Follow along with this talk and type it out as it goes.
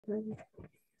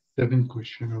Seventh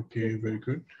question. Okay, very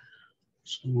good.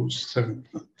 So seventh.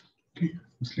 Okay,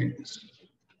 miscellaneous.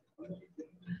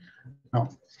 Now,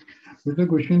 with the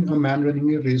question, a man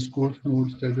running a race course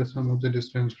notes that the sum of the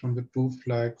distance from the two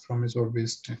flags from is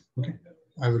always 10. Okay,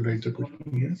 I will write the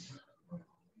question here.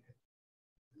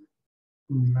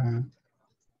 Man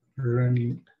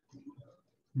running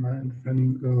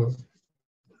a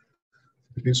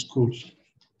race course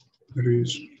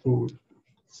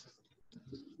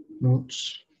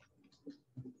notes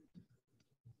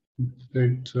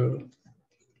that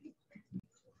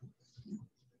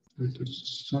the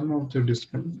sum of the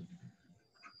distance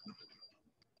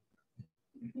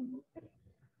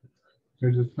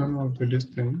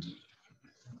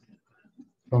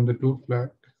from the two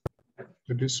flags,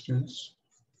 the distance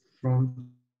from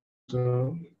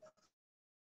the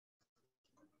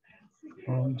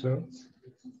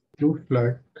two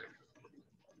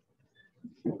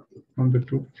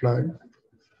flag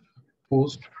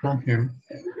post from him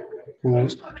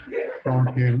rows from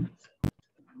him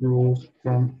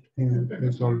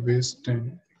is always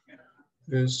 10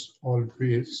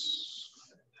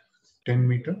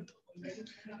 meter.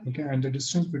 Okay, and the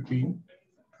distance between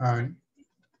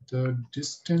the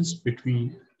distance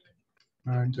between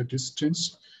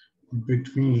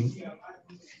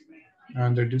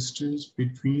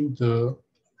the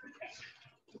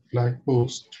flag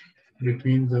post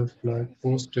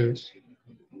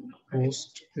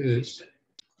is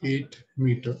 8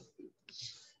 meter.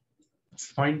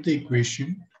 Find the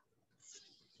equation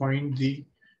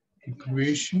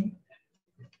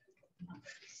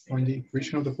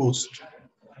of the post.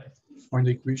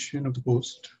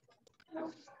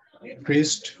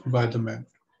 Praised by the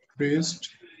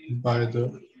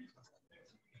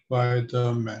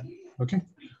man. Okay,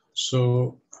 so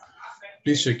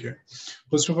please check here.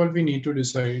 First of all, we need to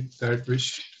decide that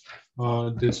which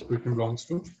this question belongs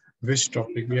to, which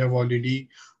topic. We have already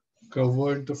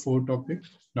covered the 4 topics.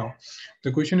 Now,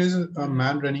 the question is, a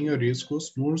man running a race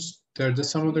course knows that the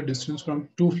sum of the distance from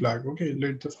 2 flags. Okay,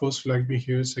 let the first flag be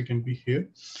here, second be here.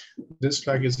 This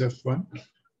flag is F1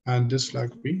 and this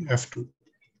flag be F2.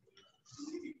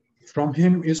 From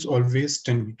him is always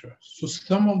 10 meters. So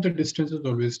sum of the distance is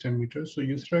always 10 meters. So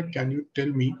Yusra, can you tell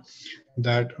me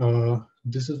that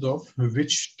this is of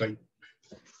which type?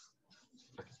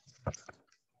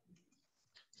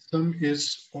 Sum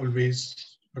is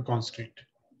always a constant.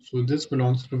 So this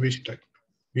belongs to which type?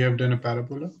 We have done a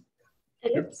parabola.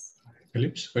 Ellipse.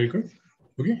 Ellipse, very good.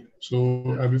 Okay,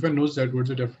 so everyone knows that what's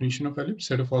the definition of ellipse?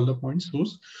 Set of all the points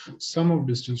whose sum of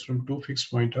distance from 2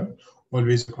 fixed points are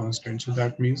always a constant. So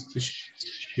that means the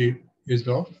shape is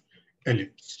of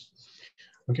ellipse.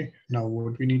 Okay, now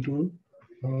what we need to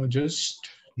just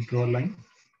draw a line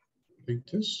like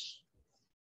this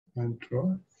and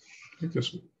draw like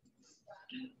this one.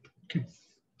 Okay,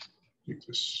 like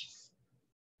this.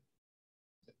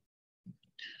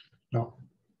 Now,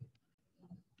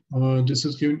 this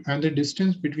is given, and the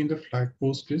distance between the flag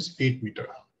post is 8 meter.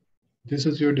 This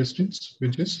is your distance,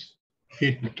 which is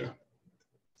 8 meter.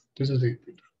 This is 8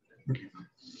 meter. Okay.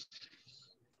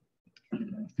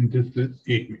 And this is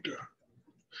 8 meter.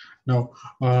 Now,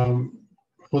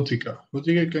 Hotrika,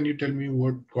 can you tell me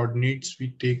what coordinates we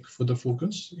take for the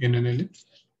focus in an ellipse?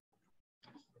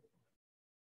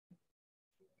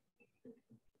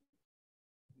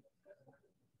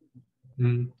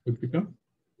 Hotrika?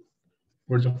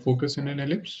 What's the focus in an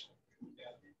ellipse?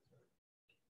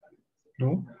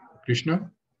 No?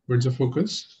 Krishna, what's the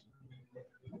focus?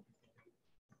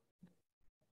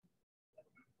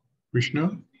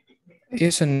 Krishna?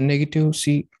 Yes, a negative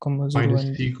C, comma 0.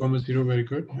 Minus C, comma 0, very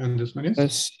good. And this one is?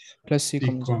 Plus C,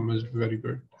 comma 0. Very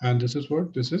good. And this is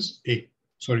what? This is A.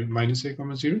 Sorry, minus A,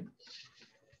 comma 0.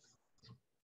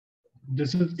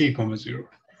 This is A, comma 0.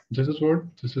 This is what?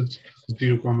 This is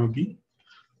 0, comma B.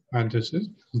 And this is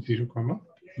 0, comma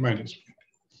minus B.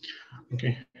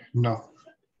 Okay, now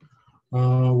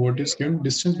what is given?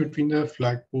 Distance between the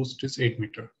flag post is 8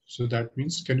 meter. So that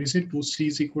means, can we say 2C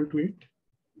is equal to 8?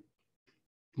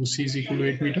 2C is equal to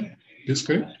 8 meter. This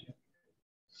correct?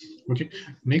 Okay,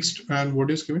 next, and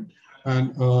what is given?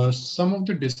 And sum of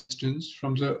the distance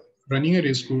from the running a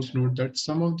race course, note that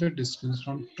sum of the distance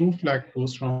from 2 flag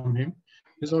posts from him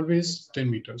is always 10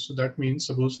 meters. So that means,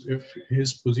 suppose if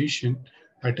his position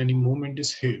at any moment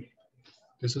is here,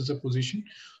 this is the position.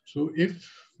 So if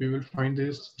we will find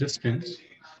this distance,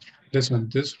 this from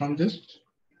this,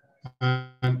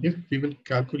 and if we will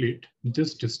calculate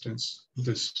this distance,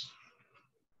 this.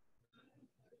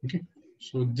 Okay,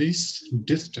 so this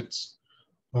distance,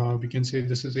 we can say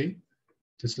this is A,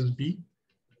 this is B,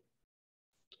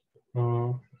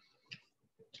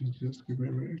 Just give me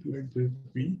a minute. Let this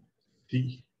be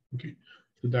C. Okay.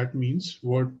 So that means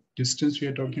what distance we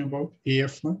are talking about?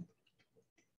 AF1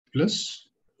 plus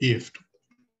AF2.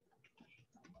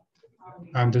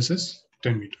 And this is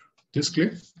 10 meter. This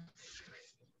clear?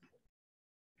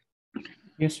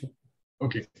 Yes, sir.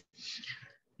 Okay.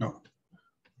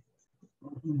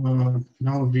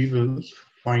 Now we will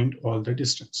find all the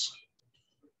distance.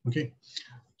 Okay.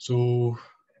 So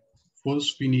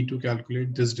first we need to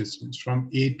calculate this distance from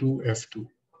A to F2.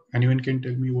 Anyone can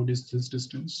tell me what is this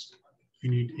distance? We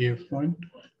need AF1,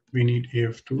 we need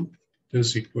AF2. This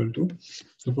is equal to.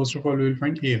 So first of all, we will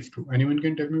find AF2. Anyone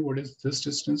can tell me what is this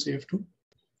distance AF2?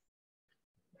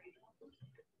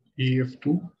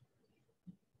 AF2.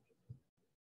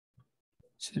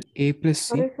 Sir, A plus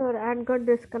C. Sorry, sir, I got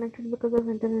disconnected because of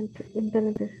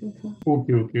internet issue, sir.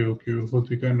 Okay.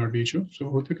 Hotvika, not issue. So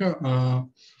Hotvika,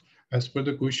 as per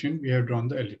the question, we have drawn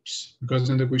the ellipse because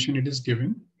in the question it is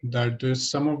given that the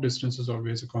sum of distance is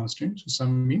always a constant. So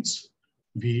sum means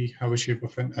we have a shape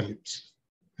of an ellipse.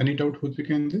 Any doubt,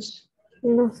 Hotvika, in this?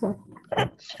 No, sir.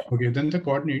 Okay, then the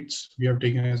coordinates we have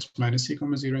taken as minus c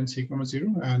comma 0 and c comma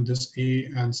 0, and this a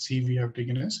and c we have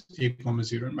taken as a comma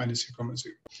 0 and minus c comma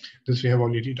 0. This we have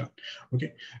already done.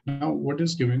 Okay, now what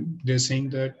is given? They're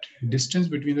saying that distance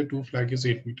between the two flags is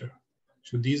 8 meters.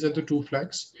 So these are the two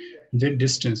flags. The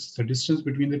distance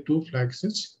between the two flags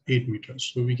is 8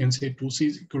 meters. So we can say 2c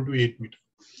is equal to 8 meters.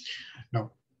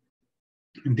 Now,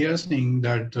 they are saying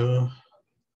that the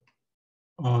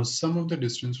sum of the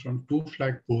distance from two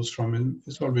flag posts from in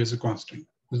is always a constant,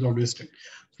 is always 10.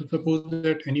 So suppose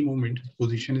that any moment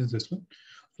position is this one.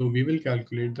 So we will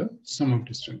calculate the sum of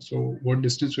distance. So what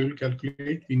distance we will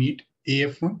calculate? We need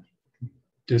AF1,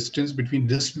 distance between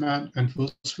this man and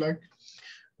first flag,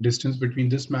 distance between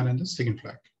this man and the second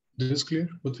flag. This is clear,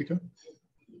 Utvika?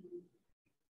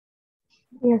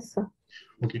 Yes, sir.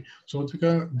 Okay, so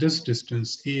Utvika, this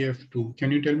distance AF2,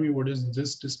 can you tell me what is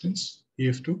this distance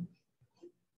AF2?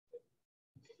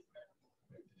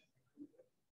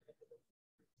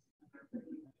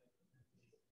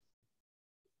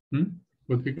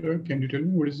 Utvika, can you tell me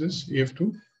what is this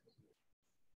AF2?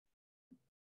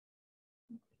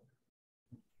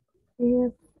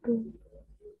 AF2.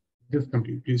 This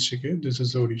complete, please check it. This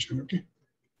is the origin, okay?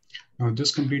 Now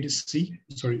this complete is C,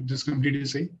 sorry, this complete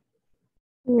is A.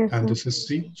 Yes, And sir. this is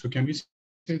C. So can we say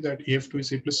that AF2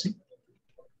 is A plus C?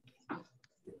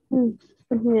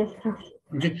 Yes, sir.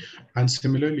 Okay. And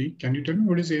similarly, can you tell me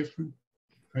what is AF1?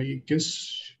 I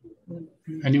guess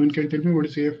anyone can tell me what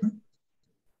is AF1?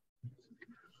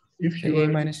 If you A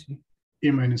are minus C.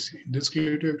 A minus C. This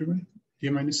clear to everyone? A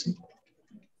minus C.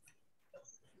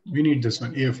 We need this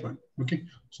one, AF1. Okay.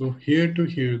 So here to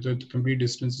here, the complete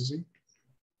distance is A.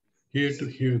 Here to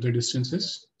here, the distance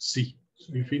is C.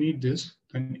 So if we need this,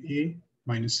 then A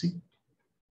minus C.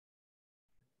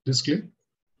 This clear?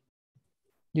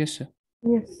 Yes, sir.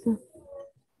 Yes, sir.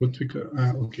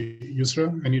 Utvika, okay.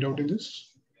 Yusra, any doubt in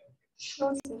this?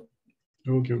 No, sir.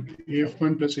 Okay.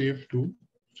 AF1 plus AF2.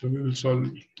 So we will solve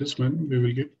this one. We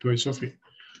will get twice of A.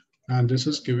 And this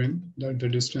is given that the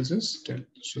distance is 10.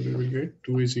 So we will get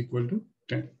 2 is equal to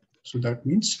 10. So that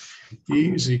means A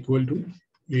is equal to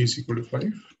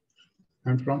 5.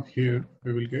 And from here,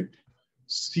 we will get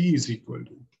C is equal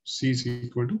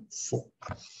to 4.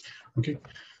 Okay.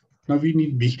 Now we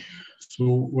need B. So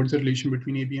what is the relation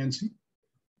between A, B, and C?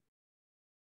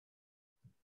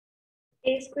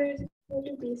 A square is equal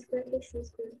to B square plus C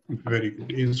square. Very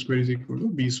good. A square is equal to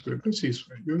B square plus C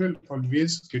square. You will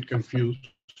always get confused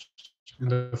in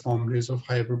the formulas of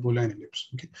hyperbola and ellipse.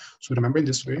 Okay. So remember in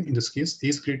this way, in this case, A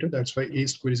is greater. That's why A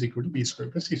square is equal to B square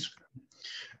plus C square.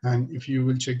 And if you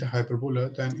will check the hyperbola,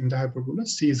 then in the hyperbola,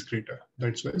 C is greater.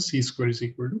 That's why C square is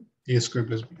equal to A square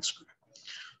plus B square.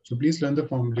 So please learn the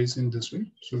formulas in this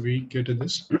way. So we get to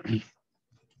this,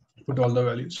 put all the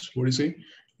values. What is A? A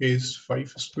is 5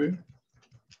 square.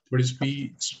 What is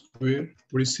B square?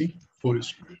 What is C? 4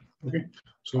 square. Okay.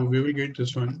 So we will get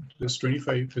this one. This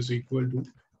 25 is equal to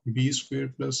B square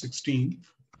plus 16.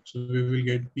 So we will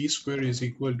get B square is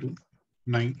equal to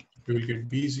 9. We will get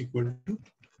B is equal to,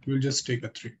 we will just take a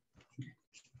 3. Okay.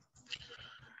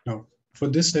 Now, for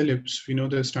this ellipse, we know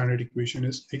the standard equation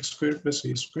is x square plus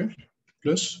a square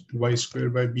plus y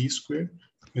square by b square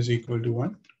is equal to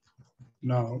 1.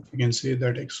 Now, we can say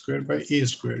that x square by a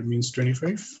square means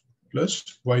 25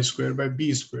 plus y square by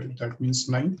b square, that means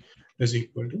 9 is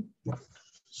equal to 1.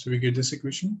 So we get this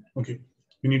equation. Okay,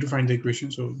 we need to find the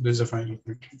equation. So this is the final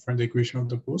equation. Find the equation of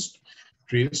the post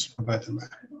traced by the man.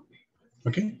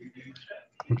 Okay.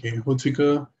 Okay,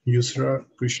 Hotvika, Yusra,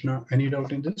 Krishna, any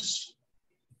doubt in this?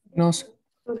 No, sir.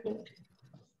 Okay.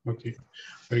 Okay,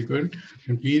 very good.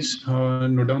 And please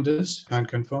note down this and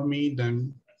confirm me.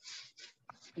 Then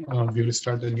we will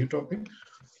start the new topic.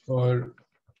 Or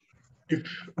if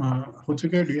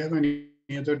Hutsika, do you have any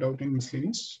other doubt in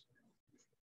miscellaneous?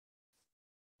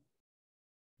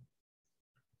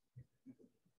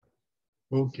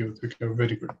 Okay, Hutsika,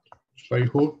 very good. So I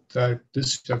hope that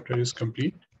this chapter is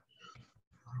complete.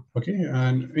 Okay,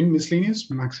 and in miscellaneous,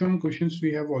 maximum questions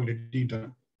we have already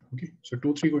done. Okay, so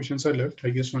 2-3 questions are left. I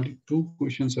guess only 2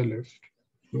 questions are left.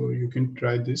 So you can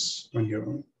try this on your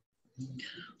own.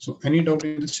 So any doubt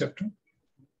in this chapter?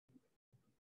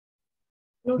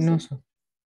 No, sir.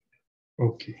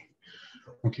 Okay.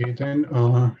 Okay, then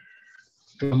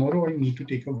tomorrow I need to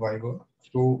take a Viva.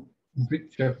 So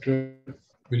which chapter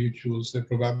will you choose? The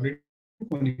probability or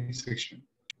conic section?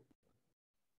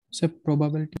 Sir,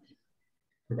 probability.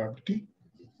 Probability.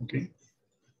 Okay.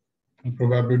 And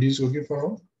probability is okay for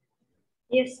all?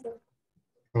 Yes, sir.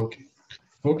 Okay.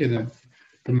 Okay then.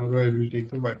 Tomorrow I will take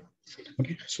the Viva.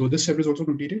 Okay. So this chapter is also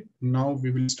completed. Now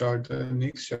we will start the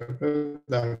next chapter,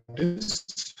 that is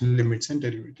limits and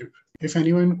derivative. If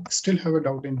anyone still have a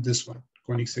doubt in this one,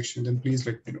 conic section, then please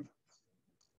let me know.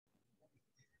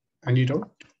 Any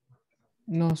doubt?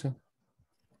 No, sir.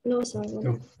 No, sir.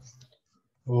 No.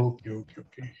 No. Okay.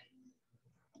 Okay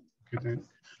then.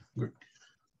 Good.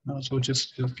 So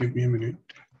just give me a minute.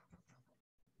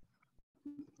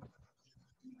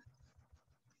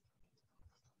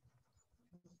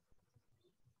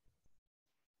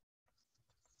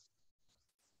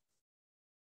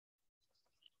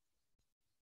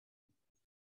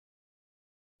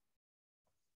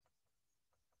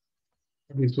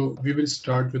 Okay, so we will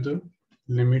start with the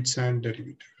limits and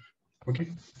derivative.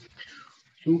 Okay.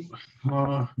 So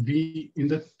we in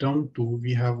the term 2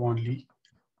 we have only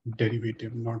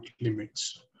derivative, not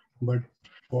limits. But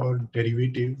for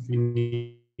derivative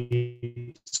we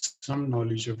need some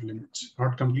knowledge of limits,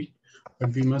 not complete,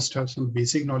 but we must have some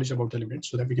basic knowledge about the limits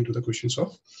so that we can do the questions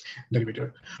of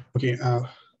derivative. Okay.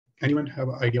 Anyone have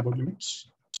an idea about limits?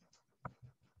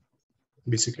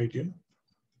 Basic idea?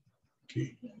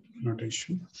 Okay, not an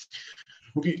issue.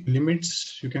 Okay,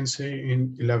 limits, you can say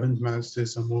in 11th maths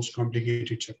is the most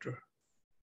complicated chapter.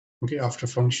 Okay, after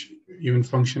function, even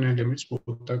function and limits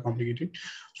both are complicated.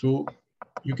 So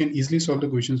you can easily solve the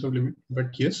questions of limit,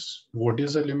 but yes, what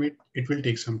is a limit? It will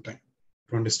take some time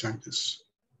to understand this.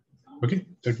 Okay,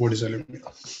 that what is a limit?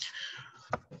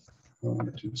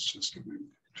 Just give me a minute.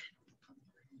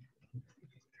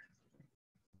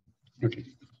 Okay.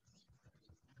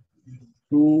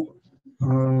 So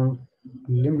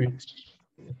limits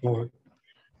or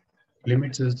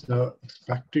limits is the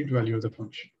expected value of the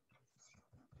function.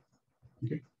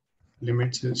 Okay,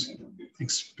 limits is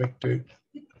expected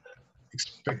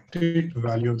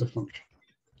value of the function.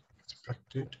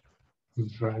 Expected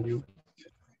value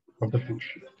of the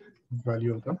function.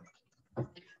 Value of the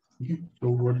function. Okay. So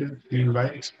what is mean by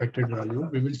expected value?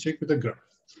 We will check with the graph.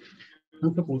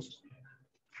 Now suppose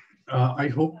I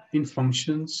hope in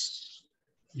functions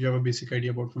you have a basic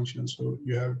idea about functions. So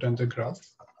you have done the graph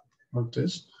of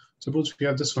this. Suppose we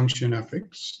have this function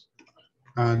fx,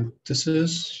 and this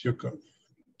is your curve.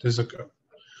 This is a curve.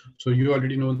 So you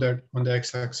already know that on the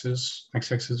x-axis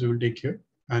we will take here,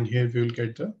 and here we will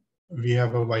get we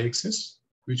have a y-axis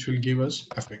which will give us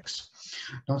fx.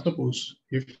 Now suppose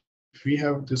if we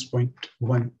have this point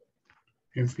 1,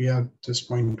 if we have this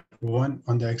point 1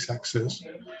 on the x-axis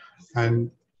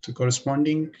and the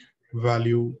corresponding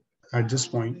value at this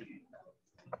point,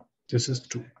 this is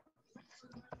 2.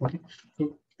 Okay,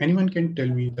 so anyone can tell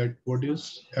me that what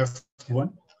is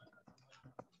f1?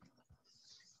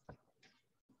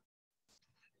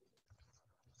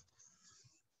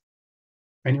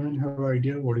 Anyone have an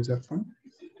idea what is f1?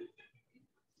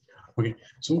 Okay,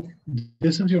 so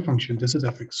this is your function, this is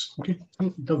fx. Okay,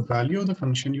 so the value of the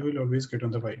function you will always get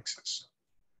on the y-axis.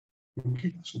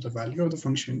 Okay, so the value of the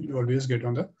function you always get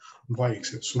on the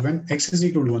y-axis. So when x is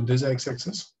equal to 1, this is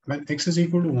x-axis. When x is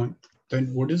equal to 1,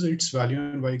 then what is its value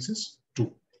on y-axis? 2.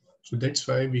 So that's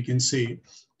why we can say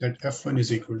that f1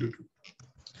 is equal to 2.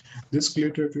 This clear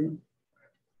to everyone?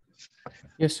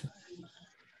 Yes, sir.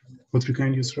 Both we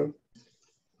can use Yusra?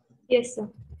 Yes, sir.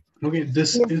 Okay,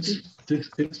 this Yes,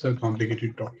 is a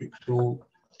complicated topic. So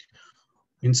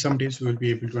in some days we will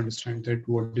be able to understand that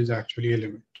what is actually a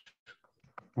limit.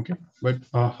 Okay, but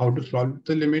how to solve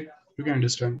the limit you can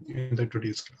understand in the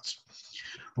today's class.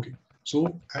 Okay,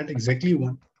 so at exactly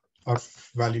 1 our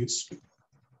value is 2.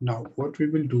 Now what we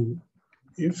will do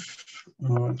if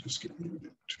just give me a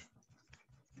minute.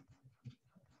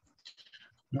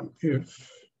 Now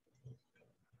if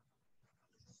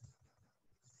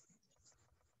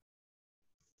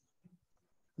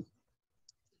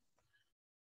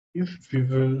if we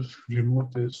will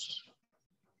remove this,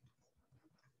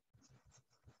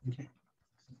 okay,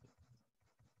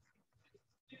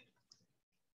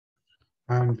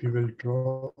 and we will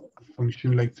draw a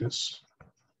function like this,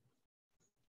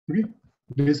 okay,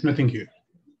 there is nothing here.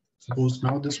 Suppose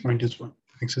now this point is 1,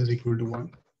 x is equal to 1,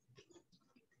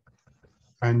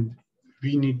 and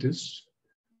we need this.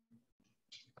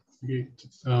 Okay,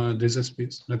 there's a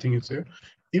space, nothing is there.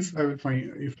 If I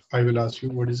will ask you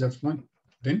what is f1,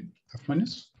 then f1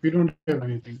 is, we don't have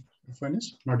anything. F1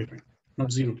 is not defined,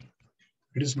 not 0.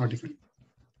 It is not defined,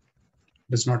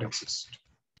 does not exist.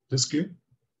 This clear?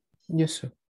 Yes,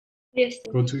 sir. Yes,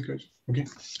 sir. Okay,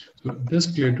 so this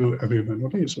clear to everyone.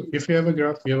 Okay, so if we have a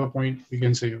graph, we have a point, we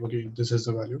can say, okay, this is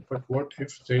the value. But what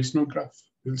if there is no graph?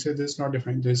 We'll say this is not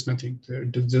defined, there is nothing.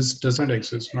 This doesn't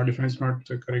exist. Not defined is not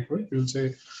the correct word. We'll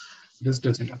say this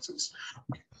doesn't exist.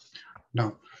 Okay.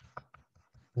 Now,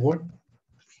 what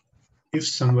if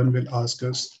someone will ask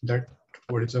us that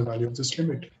what is the value of this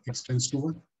limit? X tends to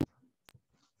 1.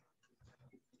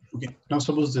 Okay, now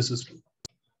suppose this is true.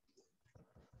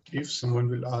 If someone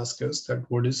will ask us that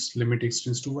what is limit x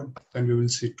tends to 1, then we will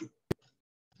say 2.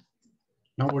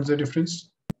 Now what's the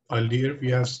difference? Earlier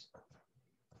we have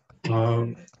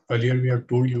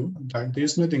told you that there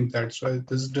is nothing. That's why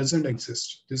this doesn't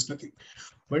exist. There's nothing.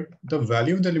 But the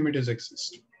value of the limit is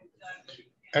exist.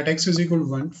 At x is equal to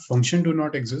 1, function do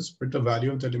not exist, but the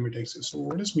value of the limit exists. So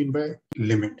what does mean by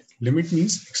limit? Limit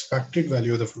means expected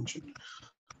value of the function.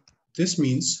 This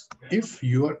means if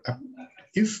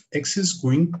x is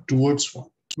going towards 1,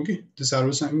 okay, this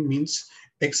arrow sign means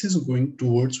x is going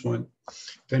towards 1,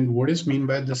 then what is mean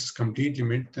by this complete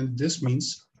limit? Then this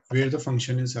means where the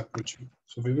function is approaching.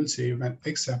 So we will say when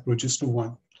x approaches to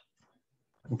 1,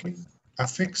 okay,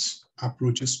 fx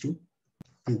approaches to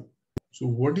 2. So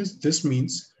what is this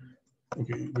means?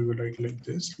 Okay, we will write like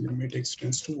this: limit x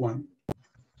tends to 1,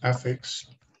 fx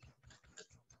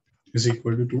is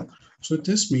equal to 2. So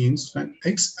this means when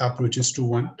x approaches to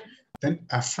 1, then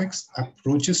fx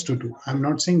approaches to 2. I'm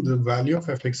not saying the value of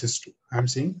fx is 2. I'm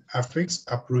saying fx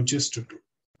approaches to 2.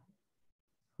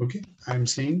 Okay, I'm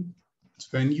saying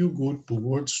when you go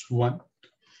towards 1,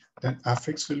 then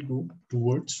fx will go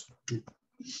towards 2.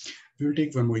 We will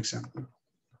take one more example.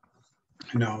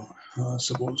 Now,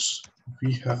 suppose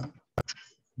we have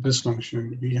this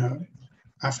function. We have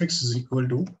fx is equal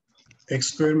to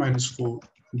x squared minus 4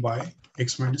 by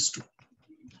x minus 2.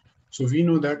 So we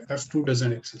know that f2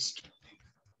 doesn't exist.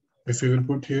 If we will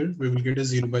put here, we will get a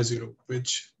 0 by 0,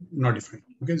 which not defined.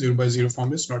 Okay, 0 by 0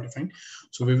 form is not defined.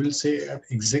 So we will say at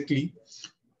exactly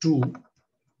 2,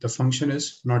 the function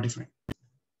is not defined.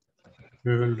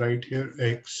 We will write here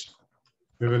x,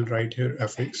 we will write here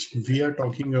fx. We are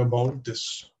talking about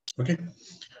this. Okay,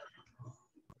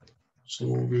 so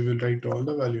we will write all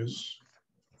the values.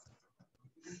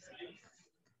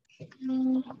 Okay,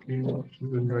 we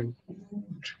will write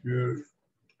here.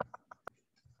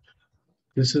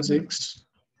 This is x.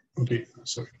 Okay,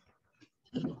 sorry.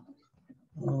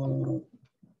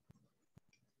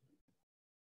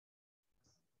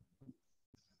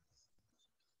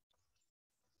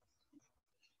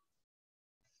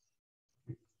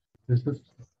 This is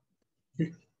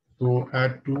okay. So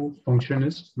add 2 function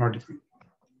is not defined.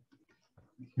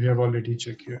 We have already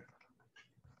checked here.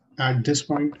 At this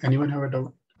point, anyone have a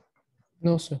doubt?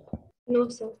 No, sir. No,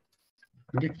 sir.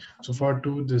 Okay, so for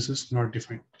 2, this is not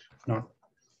defined. Now,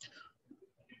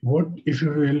 what if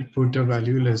you will put a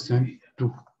value less than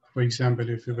 2? For example,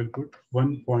 if you will put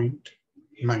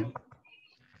 1.9.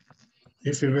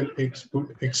 If we will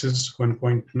put x is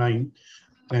 1.9,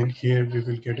 then here we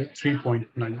will get a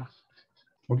 3.9.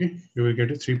 Okay, we will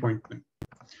get a 3.9.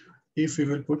 If we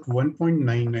will put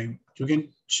 1.99, you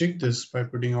can check this by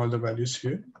putting all the values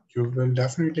here. You will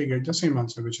definitely get the same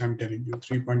answer, which I'm telling you,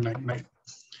 3.99.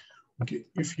 Okay,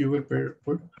 if you will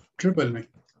put 999,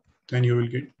 then you will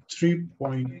get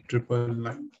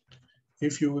 3.999.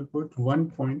 If you will put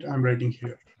 1 point, I'm writing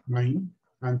here 9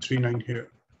 and 39 here,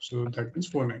 so that means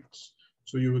 4 nines.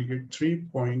 So you will get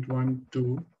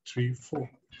 3.1234.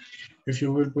 If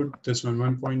you will put this one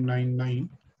 1.99,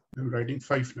 I'm writing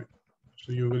 59.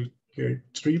 So you will get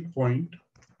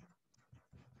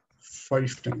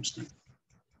 3.5 times 9.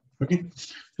 Okay,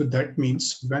 so that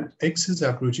means when x is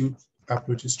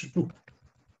approaches to 2.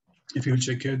 If you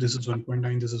check here, this is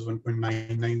 1.9, this is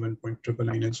 1.99,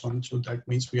 1.999, and so on. So that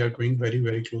means we are going very,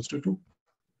 very close to 2.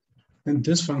 And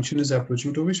this function is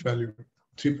approaching to which value?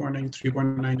 3.9,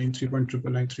 3.99,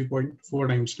 3.999, 3.4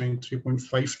 times 9,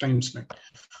 3.5 times 9.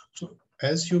 So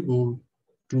as you go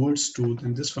towards 2,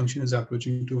 then this function is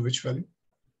approaching to which value?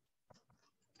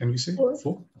 Can we say 4?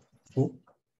 4.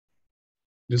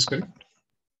 This is correct?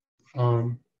 Yes,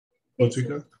 sir.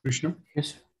 Putrika, Krishna? Yes,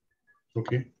 sir.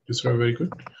 Okay, this are very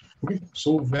good. Okay,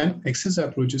 so when x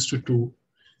approaches to 2,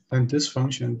 then this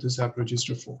function, this approaches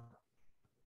to 4.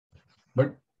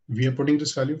 But we are putting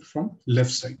this value from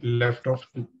left side, left of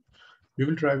 2. We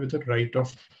will try with the right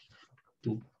of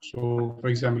 2. So for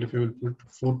example, if we will put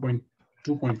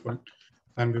 4.2.1,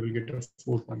 then we will get a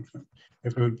 4.1.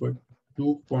 If we will put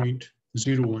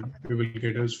 2.01, we will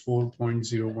get as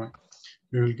 4.01.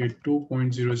 We will get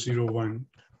 2.001.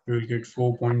 We will get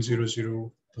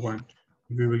 4.001.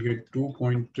 We will get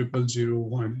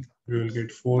 2.0001. We will get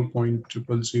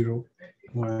 4.001.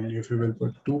 If we will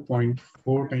put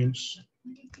 2.4 times,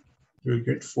 we will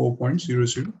get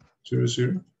 4.0000.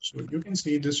 So you can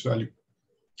see this value.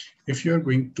 If you are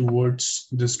going towards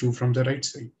this 2 from the right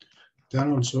side,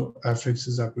 then also fx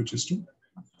is approaches to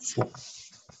 4.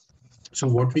 So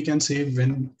what we can say,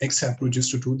 when x approaches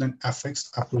to 2, then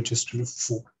fx approaches to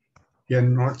 4. We are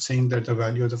not saying that the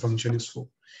value of the function is 4.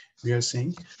 We are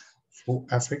saying for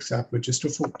fx approaches to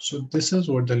 4. So this is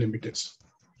what the limit is.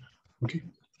 Okay,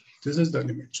 this is the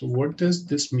limit. So what does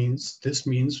this means? This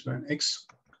means when x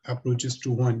approaches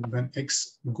to 1, when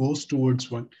x goes towards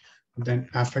 1, then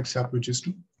fx approaches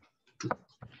to 2.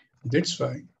 That's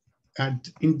why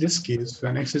in this case,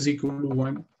 when x is equal to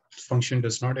 1, function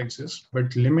does not exist,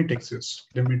 but limit exists.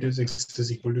 Limit is x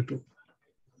is equal to 2.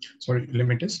 Sorry,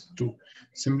 limit is 2.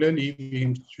 Similarly,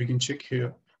 we can check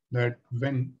here that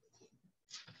when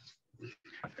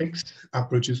x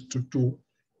approaches to 2,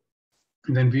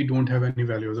 then we don't have any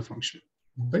value of the function.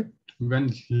 But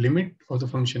when limit of the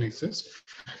function exists,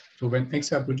 so when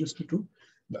x approaches to 2,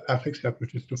 the fx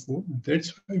approaches to 4.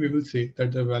 That's why we will say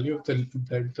that the value of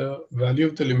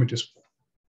the limit is 4.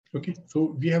 Okay,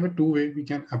 so we have a two way we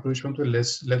can approach from the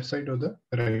left side or the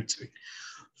right side.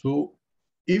 So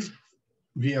if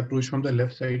we approach from the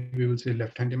left side, we will say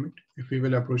left hand limit. If we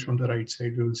will approach from the right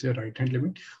side, we will say right hand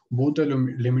limit. Both the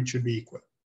limit should be equal.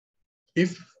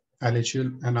 If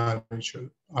LHL and RHL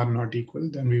are not equal,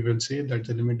 then we will say that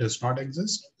the limit does not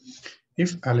exist.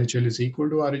 If LHL is equal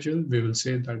to RHL, we will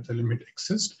say that the limit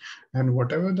exists. And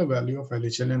whatever the value of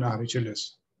LHL and RHL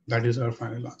is, that is our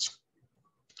final answer.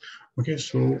 Okay,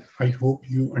 so I hope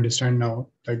you understand now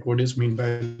that what is meant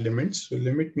by limits. So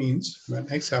limit means when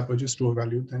x approaches to a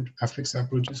value, then fx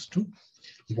approaches to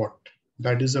what?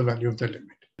 That is the value of the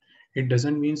limit. It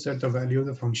doesn't mean that the value of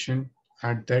the function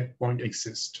at that point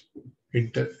exists.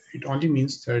 It only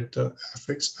means that the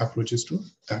fx approaches to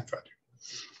that value.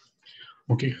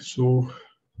 Okay, so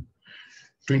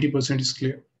 20% is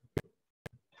clear.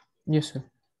 Yes, sir.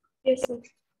 Yes, sir.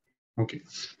 Okay.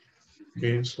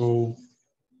 Okay, so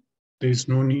there is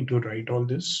no need to write all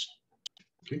this.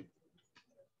 Okay.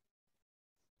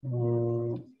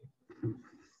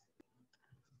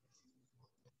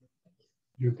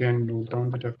 You can note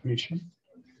down the definition.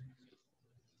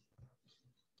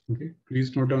 Okay,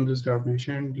 please note down this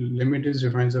definition. Limit is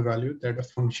defines a value that a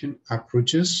function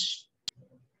approaches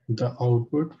the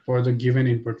output for the given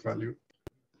input value.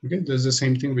 Okay, this is the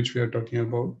same thing which we are talking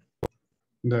about,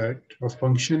 that a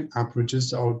function approaches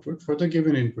the output for the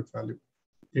given input value.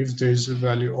 If there is a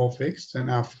value of x, then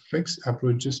fx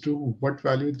approaches to what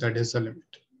value? That is the limit.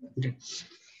 Okay.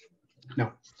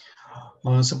 Now,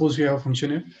 suppose we have a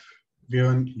function f, we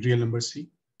have a real number c,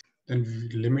 then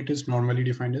limit is normally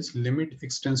defined as limit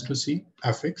extends to c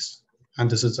fx, and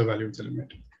this is the value of the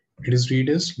limit. It is read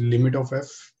as limit of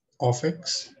f of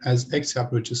x as x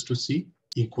approaches to c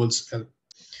equals L.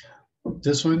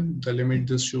 This one, the limit,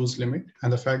 this shows limit,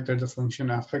 and the fact that the function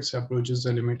fx approaches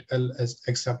the limit L as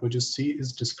x approaches c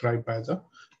is described by the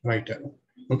right arrow.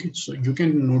 Okay, so you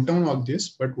can note down all this,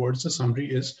 but what's the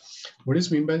summary is, what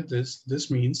is meant by this? This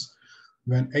means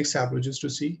when x approaches to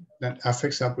c, then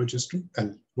fx approaches to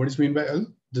L. What is meant by L?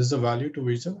 This is the value to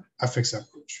which the fx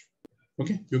approach.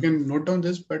 Okay, you can note down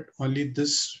this, but only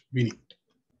this we need.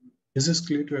 Is this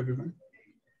clear to everyone?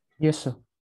 Yes, sir.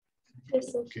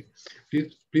 Yes, sir. Okay,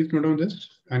 please note down this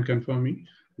and confirm me.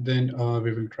 Then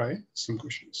we will try some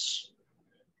questions.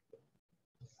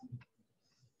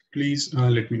 Please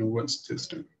let me know once this is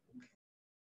done.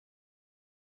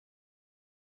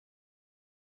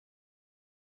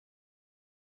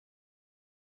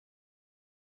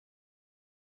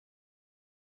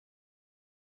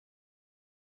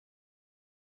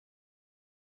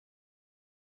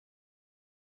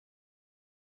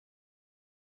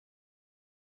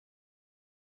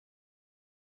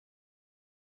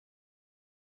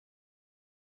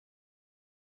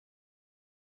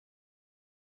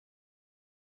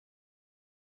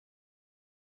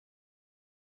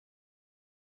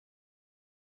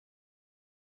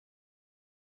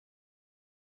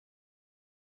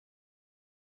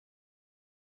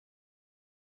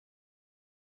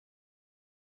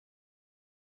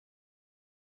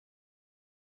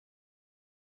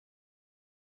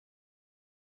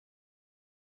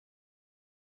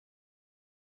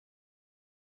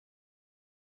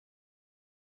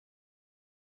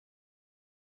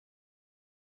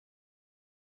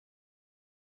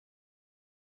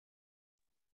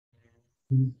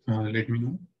 Let me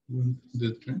know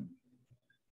this time.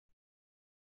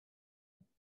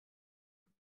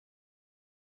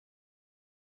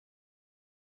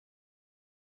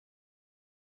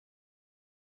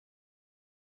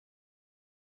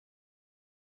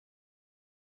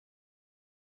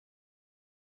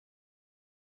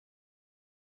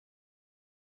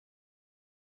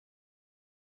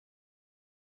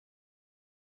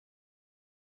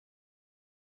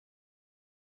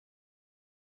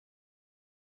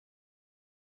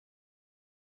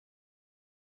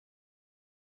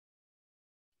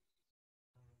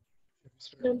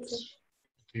 Done, sir.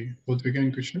 Okay, both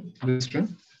begin question this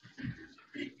time.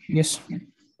 Yes.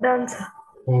 Done, sir.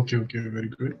 Okay, very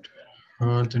good.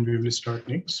 Then we will start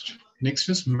next. Next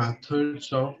is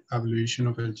methods of evaluation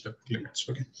of algebraic limits.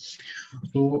 Okay,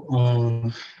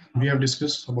 so we have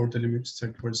discussed about the limits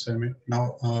set for limit.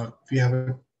 Now we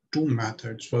have two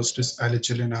methods. First is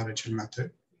LHL and RHL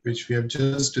method, which we have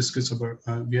just discussed about.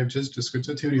 We have just discussed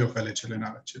the theory of LHL and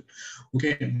RHL.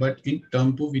 Okay, but in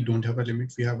term two, we don't have a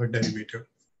limit. We have a derivative.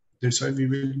 That's why we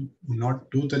will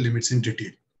not do the limits in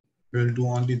detail. We will do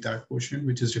only that portion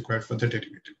which is required for the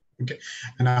derivative. Okay,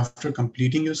 and after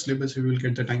completing your syllabus, we will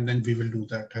get the time. Then we will do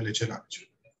that LHL RHL.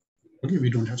 Okay,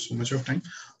 we don't have so much of time.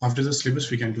 After the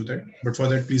syllabus, we can do that. But for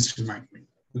that, please remind me.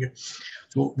 Okay,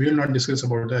 so we will not discuss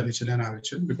about the LHL and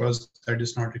RHL because that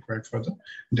is not required for the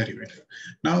derivative.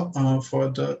 Now, for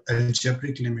the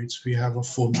algebraic limits, we have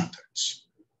 4 methods.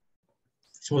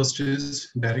 First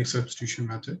is direct substitution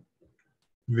method,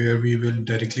 where we will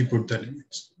directly put the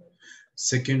limits.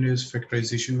 Second is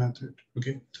factorization method.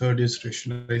 Okay. Third is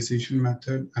rationalization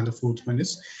method, and the fourth one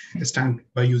is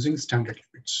by using standard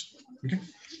limits. Okay.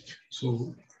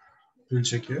 So we'll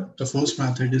check here. The first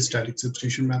method is direct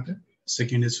substitution method.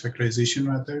 Second is factorization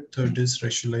method. Third is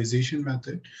rationalization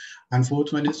method, and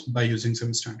fourth one is by using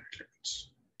some standard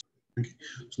limits. Okay.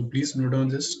 So please note down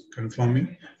this,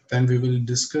 confirming. Then we will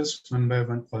discuss one by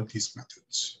one all these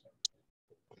methods.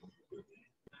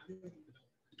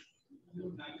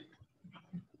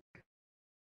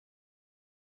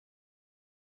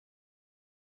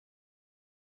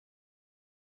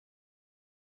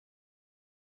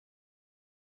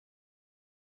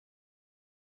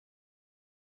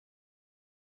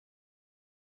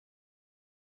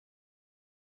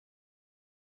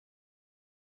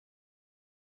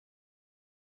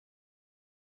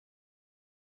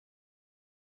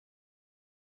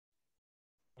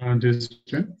 This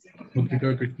time,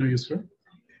 Mudrika Krishna, yes, sir.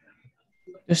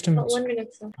 Just a minute. 1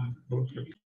 minute, sir.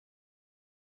 Okay.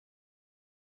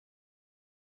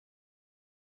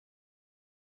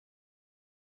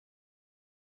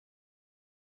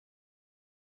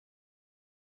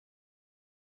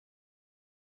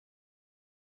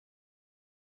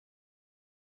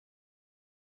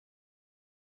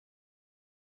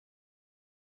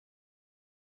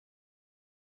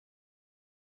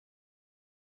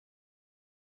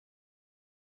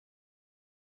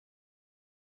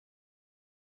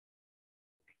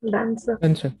 Done, sir.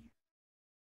 Done, sir.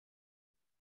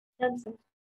 Done, sir.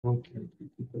 Okay.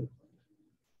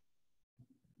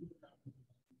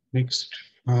 Next,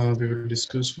 we will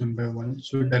discuss one by one.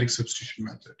 So direct substitution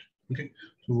method. Okay.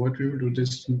 So what we will do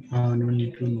this, no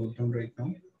need to note down right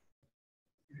now.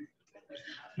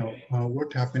 Now,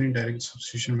 what happened in direct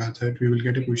substitution method? We will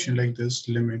get a question like this: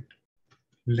 limit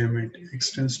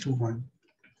x tends to 1.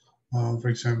 For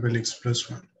example, x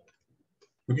plus 1.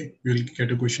 Okay, we will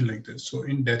get a question like this. So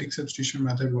in direct substitution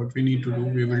method, what we need to do,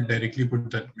 we will directly put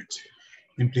the limits.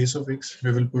 In place of x,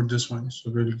 we will put this one.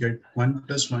 So we will get 1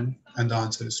 plus 1, and the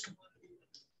answer is 2.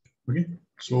 Okay,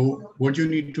 so what you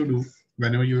need to do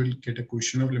whenever you will get a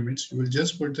question of limits, you will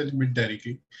just put the limit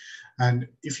directly. And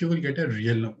if you will get a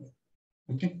real number,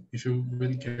 okay, if you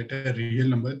will get a real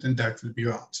number, then that will be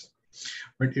your answer.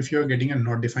 But if you are getting a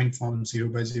not defined form, 0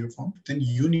 by 0 form, then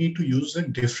you need to use the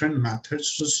different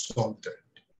methods to solve that.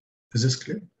 Is this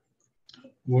clear?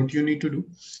 What you need to do,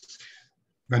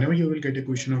 whenever you will get a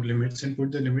question of limits, and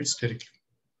put the limits directly.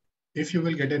 If you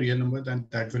will get a real number, then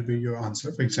that will be your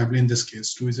answer. For example, in this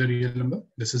case, 2 is a real number.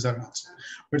 This is our answer.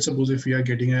 But suppose if we are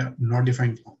getting a not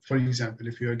defined form, for example,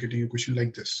 if you are getting a question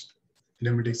like this,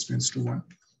 limit x tends to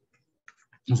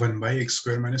 1 by x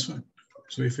square minus 1.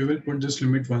 So if we will put this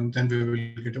limit 1, then we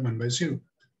will get a 1 by 0.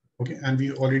 Okay, and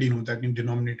we already know that in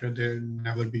denominator, there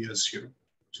never be a 0.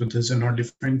 So this is a not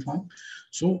defined form.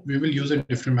 So we will use a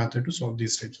different method to solve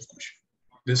these types of questions.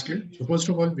 This clear? So first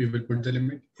of all, we will put the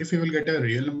limit. If we will get a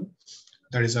real number,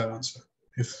 that is our answer.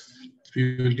 If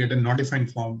we will get a not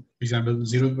defined form, for example,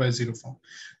 0 by 0 form,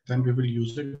 then we will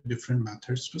use the different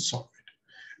methods to solve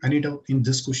it. Any doubt in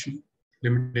this question?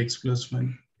 Limit x plus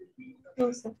 1.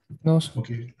 No, sir. No, sir.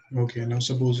 Okay. Okay. Now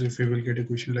suppose if we will get a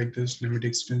question like this, limit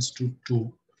x tends to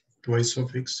 2, twice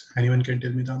of x. Anyone can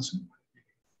tell me the answer?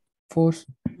 4.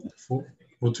 4.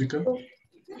 Utvika? Oh,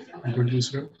 Good,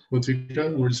 Yusra.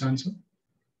 Utvika, what's the answer?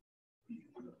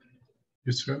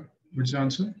 Yusra, what's the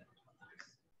answer?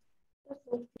 yes,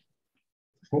 sir.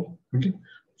 4. Okay.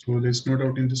 So there's no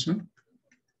doubt in this one.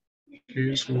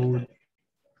 Okay. So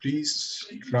please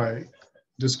try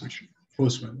this question,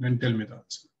 first one, and tell me the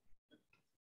answer.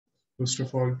 First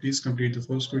of all, please complete the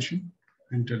first question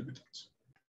and tell me the answer.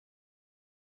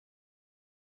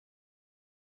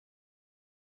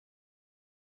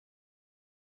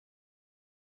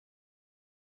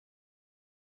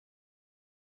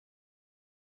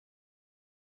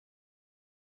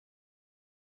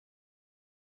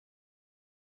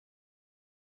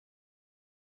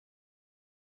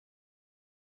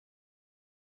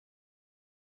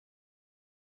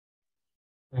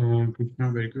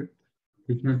 Krishna, very good.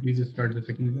 Krishna, please start the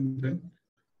second one then.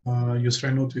 Yusra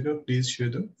and Utvika, please share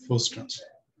the first answer.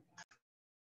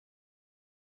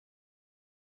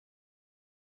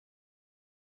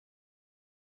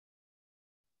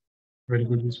 Very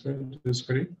good, Yusra. This is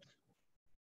correct.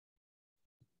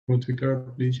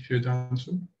 Utvika, please share the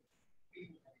answer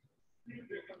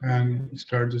and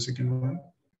start the second one.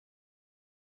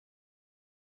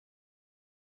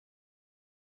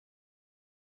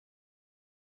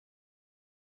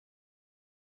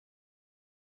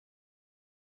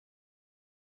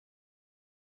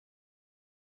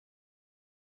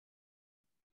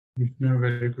 Krishna,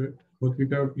 very good.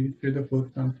 Utvika, please share the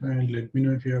first answer and let me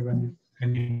know if you have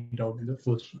any doubt in the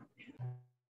first one.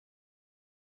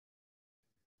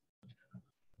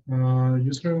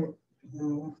 Yusra,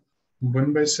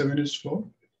 1 by 7 is 4.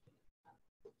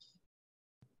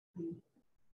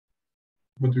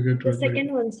 Utvika, The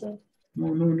second one, sir.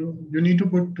 No, no, no. You need to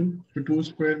put 2. So 2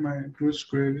 square minus 2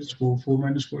 square is 4. 4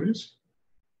 minus 4 is?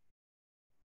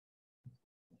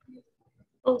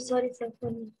 Oh, sorry, sir.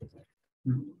 1 minute.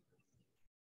 Hmm.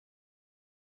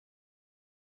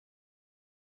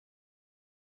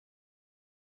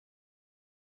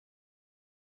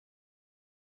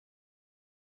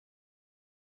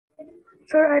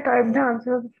 Sir, I typed the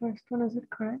answer of the first one. Is it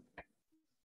correct?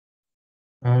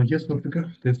 Yes, Utvika,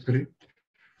 that's correct.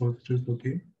 First is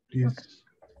okay. Please Okay.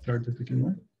 start the second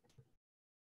one.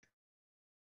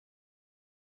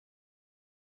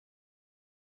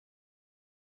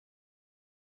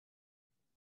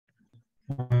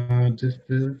 This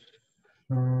is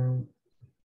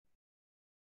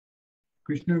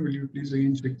Krishna. Will you please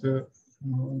again check the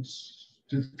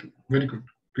this very good.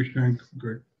 Krishna,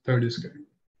 good. Third is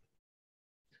correct.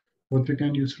 Utvika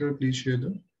and Yusra, please share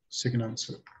the second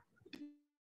answer.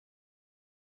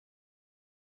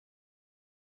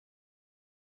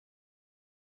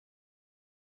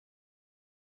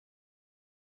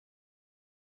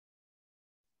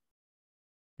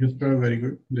 Yusra, very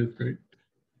good. That's correct.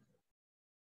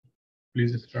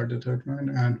 Please start the third one,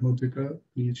 and Utvika,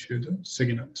 please share the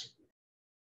second answer.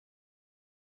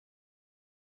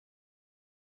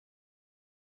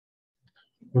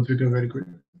 Utvika, very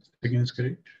good. Second is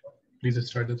correct. Please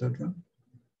start the third one.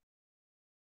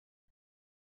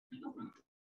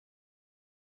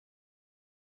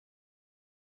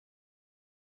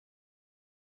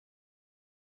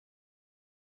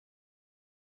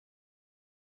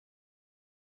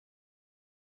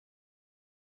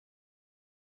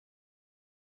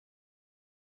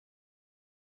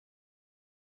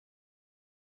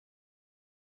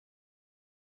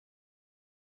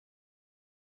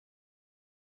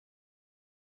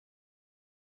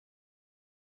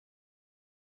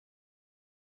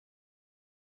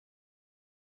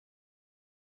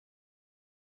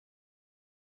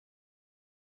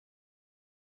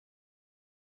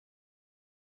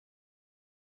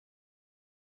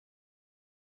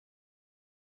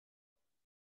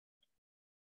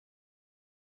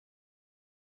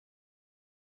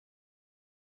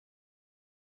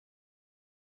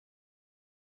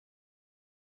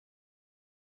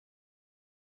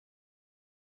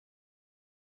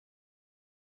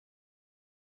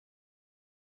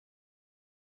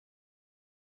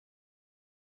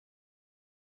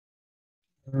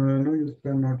 No,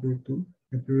 Yusra, not root 2.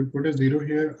 If you will put a 0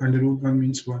 here, under root 1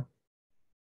 means 1.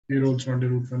 Here also under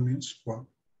root 1 means 1.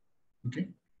 Okay.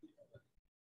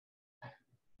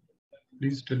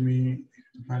 Please tell me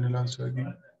the final answer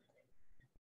again.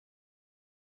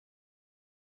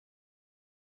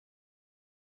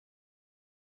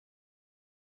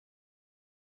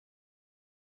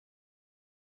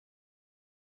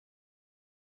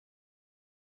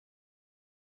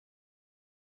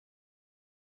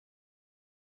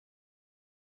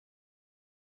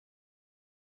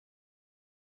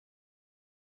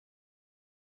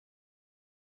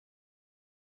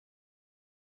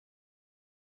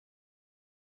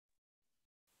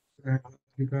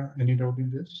 Rika, any doubt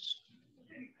in this?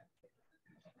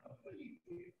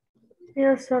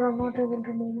 Yes, sir. I'm not able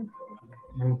to do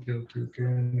Okay.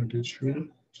 Not issue.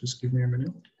 Just give me a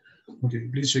minute. Okay,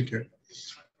 please check here.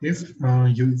 If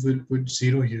you will put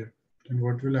 0 here, then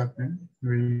what will happen?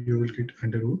 You will get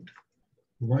under root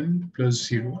 1 plus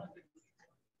 0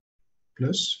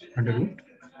 plus under root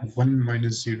 1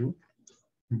 minus 0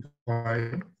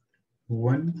 by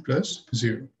 1 plus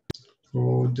 0.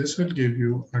 So this will give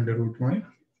you under root 1.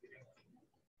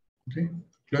 Okay,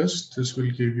 plus this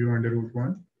will give you under root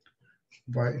 1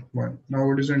 by 1. Now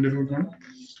what is under root 1?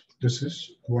 This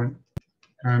is 1.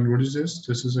 And what is this?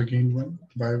 This is again 1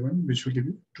 by 1, which will give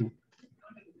you 2.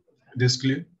 This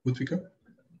clear, Utvika?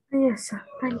 Yes, sir.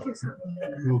 Thank you, sir.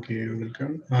 Okay, you're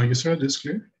welcome. Yes, sir, this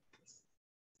clear?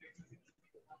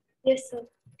 Yes, sir.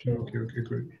 Okay,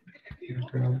 good.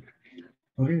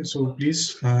 Okay, so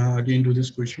please again do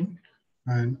this question,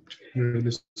 and we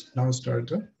will now start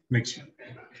the next one.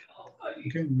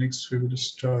 Okay, next we will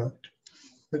start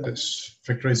with this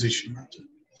factorization method.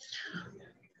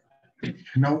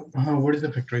 Now, what is the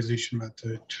factorization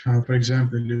method? For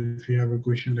example, if you have a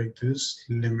question like this,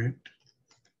 limit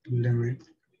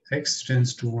x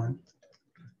tends to 1,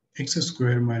 x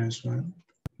square minus 1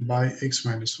 by x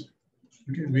minus 1.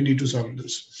 Okay, we need to solve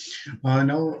this.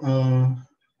 Now,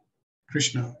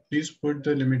 Krishna, please put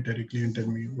the limit directly and tell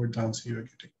me what the answer you are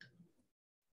getting.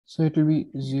 So it will be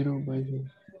 0 by 0.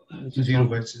 0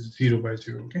 by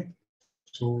 0, okay?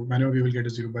 So whenever we will get a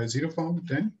 0 by 0 form,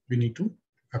 then we need to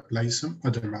apply some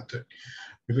other method.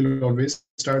 We will always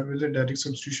start with the direct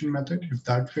substitution method. If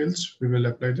that fails, we will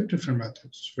apply the different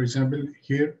methods. For example,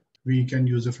 here we can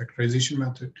use a factorization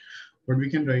method, but we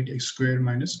can write x square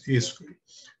minus a square.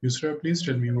 Yusra, please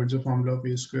tell me what's the formula of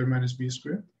a square minus b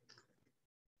square?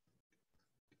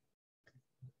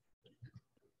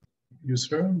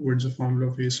 Yusra, what's the formula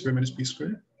of a square minus b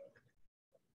square?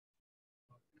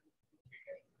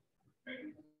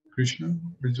 Krishna,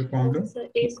 what's the formula? So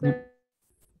A square.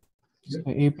 So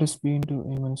a plus b into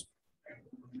a minus b.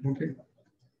 Okay,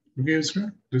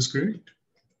 Yusra, this is correct.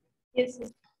 Yes, sir.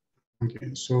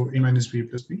 Okay, so a minus b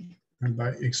plus b and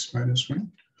by x minus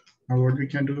 1. Now what we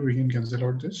can do, we can cancel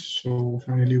out this. So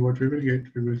finally what we will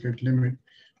get limit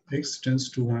x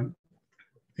tends to 1,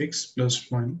 x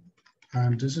plus 1,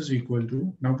 and this is equal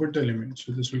to, now put the limit.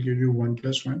 So this will give you 1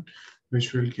 plus 1,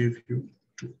 which will give you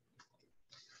 2.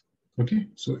 Okay,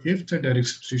 so if the direct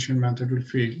substitution method will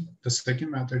fail, the second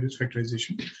method is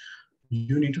factorization.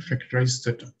 You need to factorize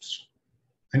the terms.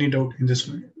 Any doubt in this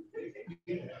one?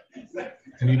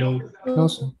 Any doubt? No,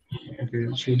 sir.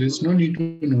 Okay, so there's no need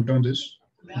to note down this.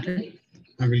 Okay,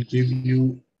 I will give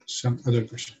you some other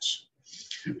questions.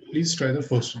 Please try the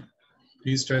first one.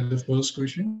 Please try the first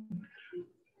question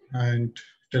and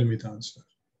tell me the answer.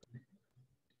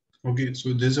 Okay,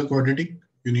 so there's a quadratic.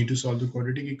 You need to solve the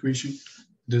quadratic equation.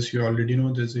 This you already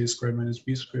know. There's a square minus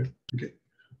b square. Okay,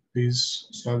 please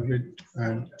solve it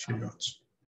and share your answer.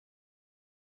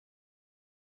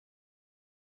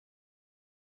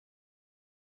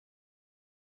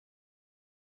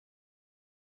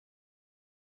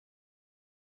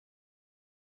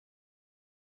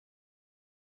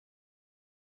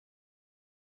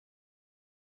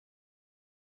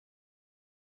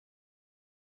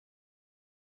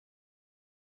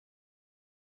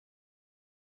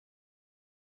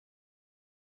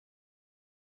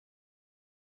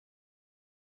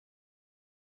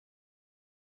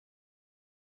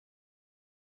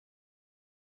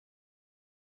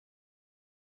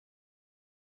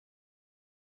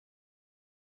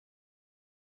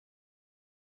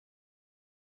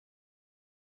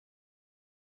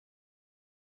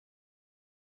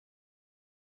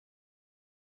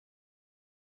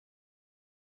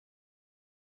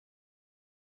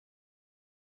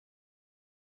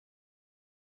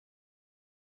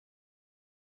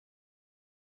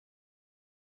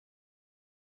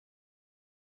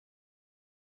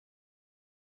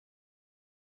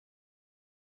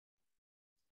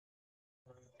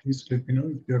 Please let me know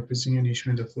if you are facing an issue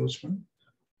in the first one.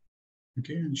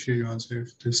 Okay, and share your answer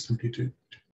if this completed.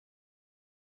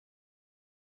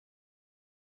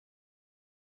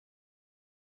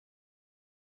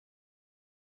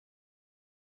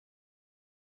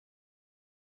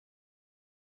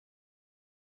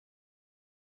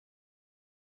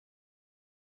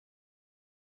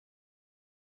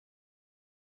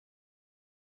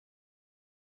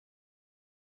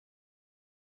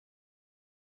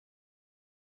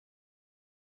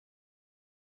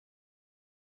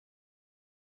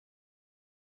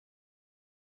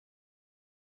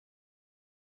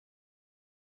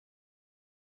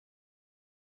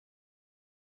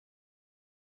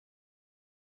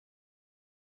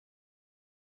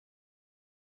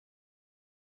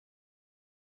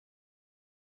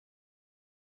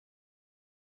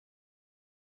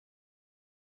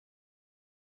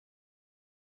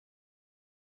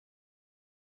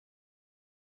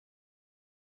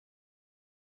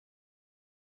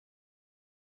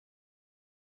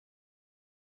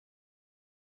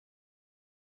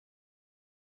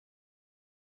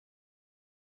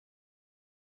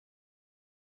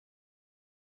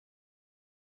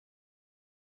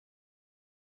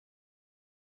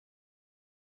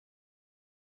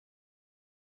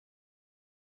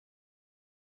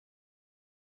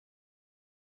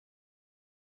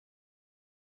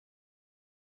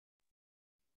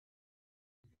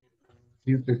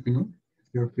 Please let me know if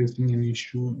you're facing any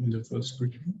issue in the first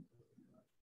question.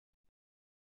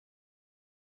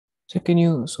 So can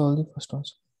you solve the first one?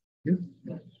 Yes.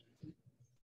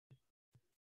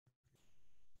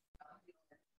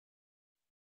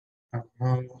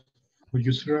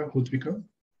 Yusra Hudvika,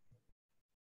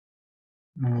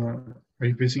 are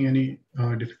you facing any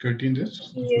difficulty in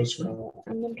this? The Yes, first one?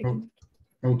 I'm not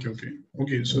getting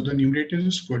Okay. So the numerator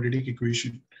is quadratic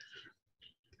equation.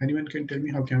 Anyone can tell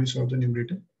me how can we solve the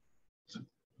numerator?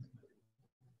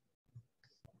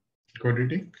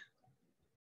 Quadratic.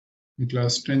 In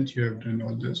class 10th, you have done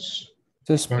all this.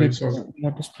 So By split, you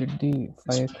have to split the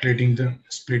 5.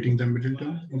 splitting the middle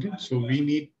term. Okay, so we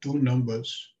need two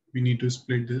numbers. We need to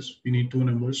split this. We need two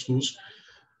numbers whose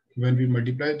when we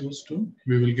multiply those two,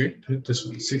 we will get this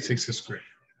one 6x squared.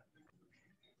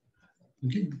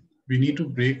 Okay, we need to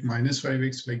break minus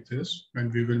 5x like this.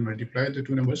 When we will multiply the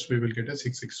two numbers, we will get a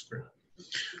 6x squared.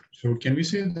 So can we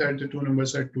say that the two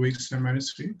numbers are 2x and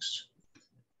minus 3x?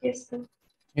 Yes, sir.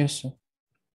 Yes, sir.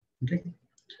 Okay,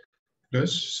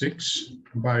 plus 6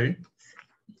 by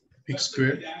x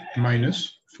squared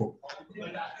minus 4.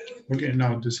 Okay,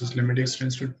 now this is limit x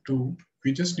tends to 2.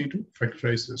 We just need to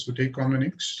factorize this. So take common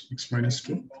x minus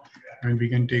 2, and we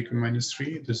can take minus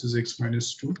 3. This is x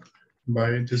minus 2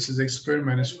 by this is x squared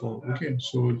minus 4. Okay,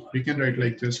 so we can write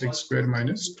like this x squared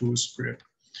minus 2 squared.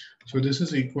 So this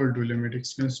is equal to limit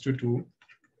x tends to 2.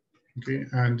 Okay,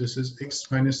 and this is x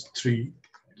minus 3.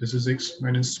 This is x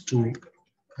minus 2.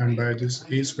 And by this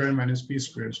a squared minus b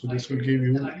squared. So this will give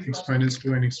you x minus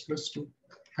 2 and x plus 2.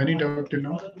 Any doubt till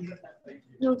now?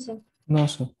 No, sir. No,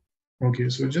 sir. Okay,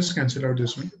 so just cancel out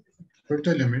this one. Put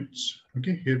the limits.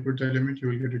 Okay, here put the limit, you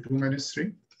will get a 2 minus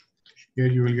 3. Here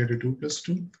you will get a 2 plus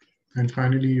 2. And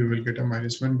finally, you will get a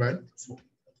minus 1 by 4.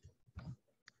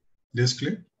 This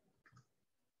clear?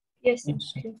 Yes, sir.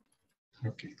 Yes, sir. Okay.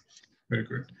 Okay, very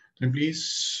good. Then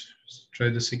please try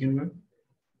the second one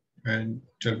and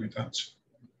tell me the answer.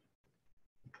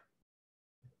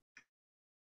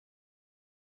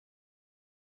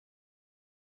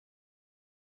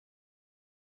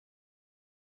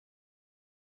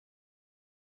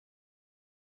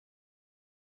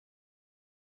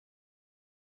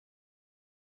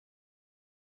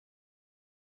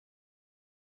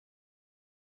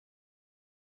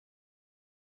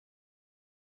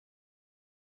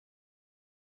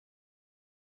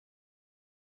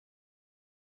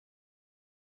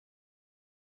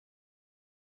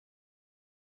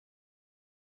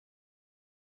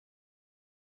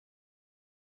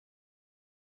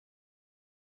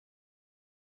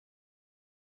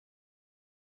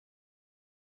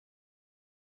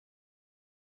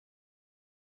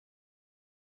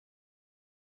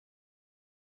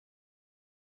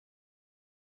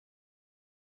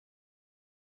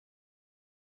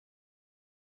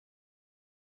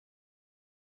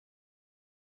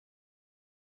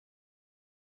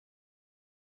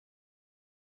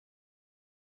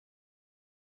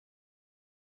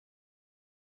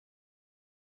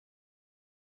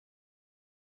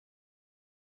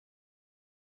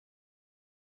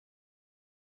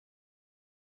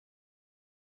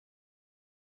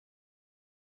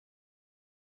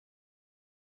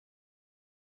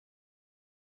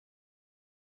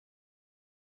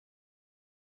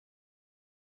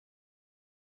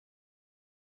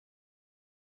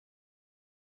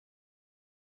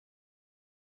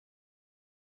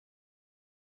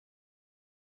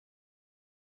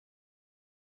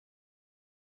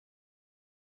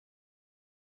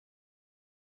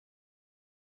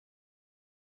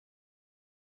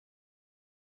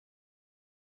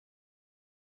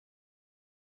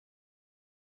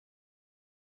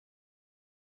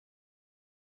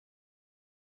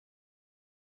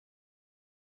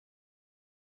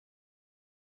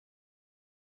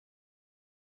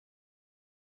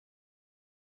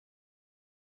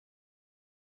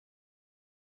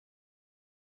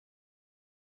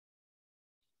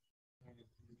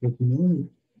 Let me know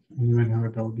anyone have a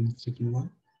doubt in the second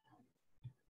one.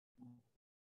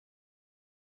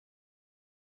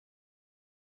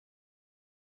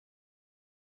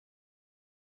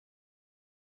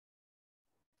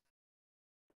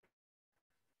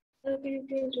 Sir, can you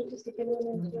please do the second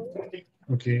one as well?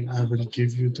 Okay, I will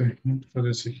give you the hint for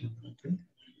the second one. Okay,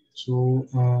 so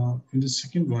in the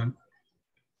second one,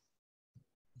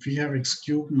 we have x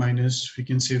cube minus, we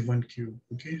can say 1 cube.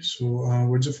 Okay, so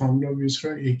what's the formula of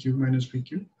Yusra? A cube minus b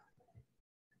cube.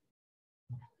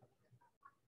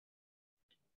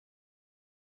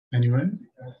 Anyone?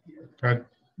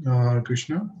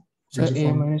 Krishna? So What's the a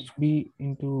formula? minus b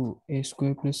into a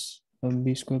square plus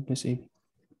b square plus ab.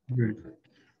 Good.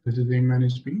 This is a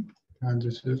minus b. and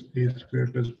this is a square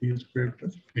plus b square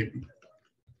plus ab.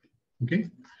 Okay,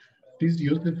 please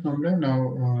use this formula.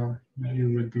 Now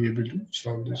you will be able to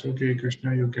solve this. Okay,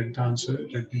 Krishna, you get the answer.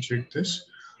 Let me check this.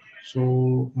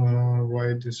 So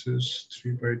why this is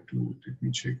 3 by 2? Let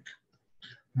me check.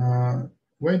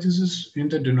 Why this is in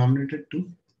the denominator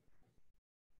 2?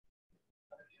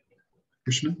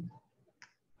 Krishna?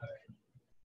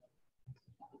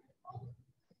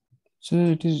 So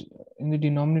it is in the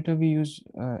denominator we use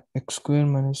x square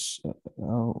minus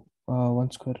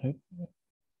 1 square, right?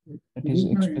 That is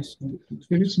x plus.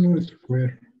 There is no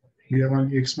square. We have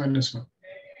only x minus 1.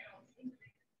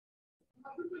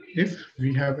 If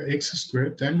we have x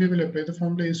squared, then we will apply the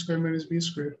formula a square minus b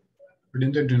square. But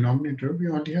in the denominator, we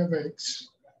only have x.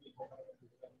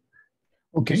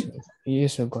 Okay, sir.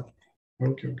 Yes, I got it.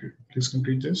 Okay. Please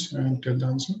complete this and tell the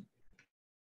answer.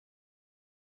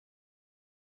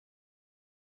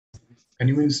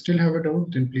 Anyone still have a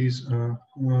doubt? Then please,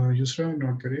 Yusra,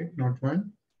 not correct, not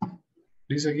one.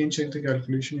 Please again check the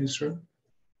calculation, Yusra.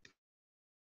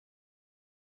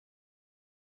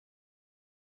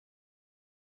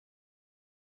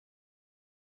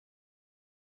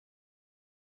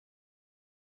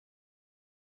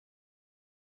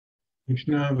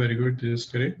 Krishna, very good. This is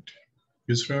correct.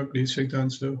 Yusra, please check the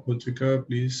answer. Hotvika,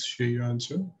 please share your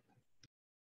answer.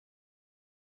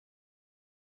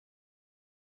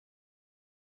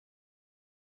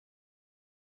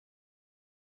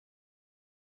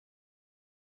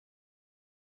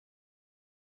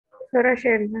 Sir, I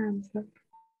shared my answer.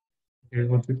 Okay,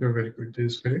 Hotvika, very good.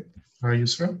 This is correct.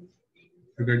 Yusra,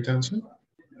 you get the answer?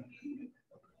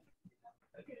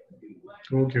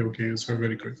 Okay, Yusra,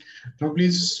 very good. Now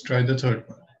please try the third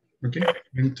one. Okay,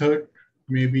 in third,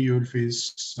 maybe you'll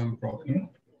face some problem.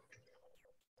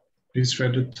 Please try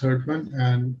the third one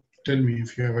and tell me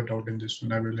if you have a doubt in this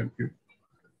one. I will help you.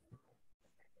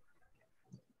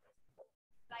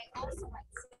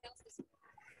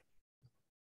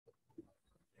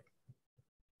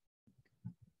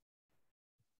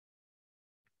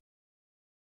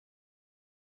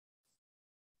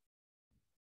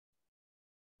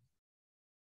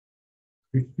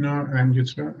 Krishna and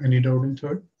Yusra, any doubt in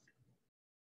third?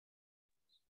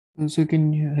 So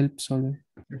can you help solving?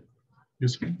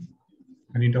 Yusra,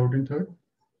 any doubt in third?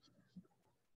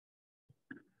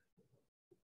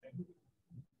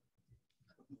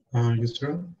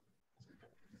 Yusra?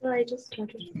 No, I just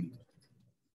started.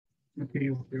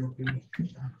 Okay.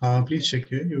 Please check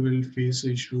here. You will face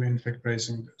the issue in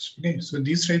factorizing this. Okay, so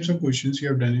these types of questions you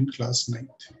have done in class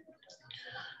 9th.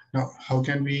 Now, how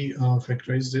can we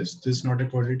factorize this? This is not a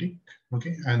quadratic,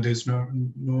 okay, and there's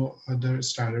no other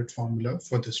standard formula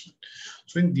for this one.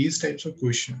 So in these types of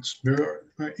questions, where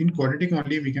in quadratic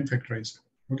only we can factorize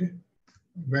it, okay.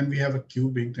 When we have a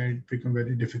cubic, then it becomes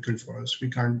very difficult for us. We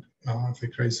can't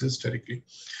factorize this directly.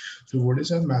 So what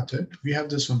is our method? We have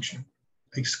this function,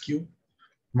 x cubed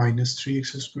minus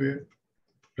 3x squared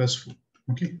plus 4.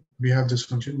 Okay, we have this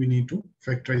function. We need to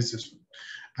factorize this one,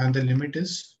 and the limit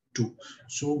is 2.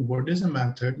 So what is the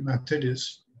method? Method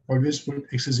is always put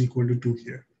x is equal to 2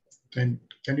 here. Then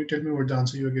can you tell me what the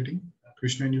answer you are getting,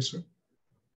 Krishna and Yusra?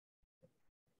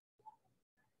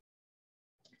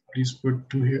 Please put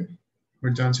 2 here.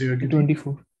 What's the answer you are getting?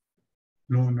 24.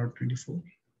 No, not 24.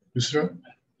 Yusra,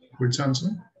 what's the answer?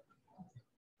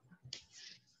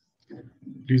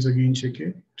 Please again check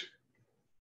it.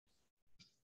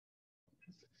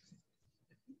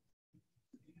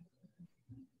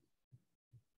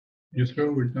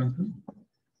 Yusra, what's the answer?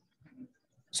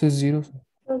 So 0.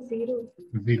 So 0.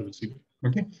 0.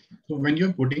 Okay. So when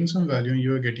you're putting some value and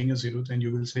you are getting a 0, then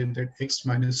you will say that x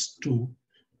minus 2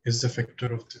 is the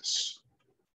factor of this.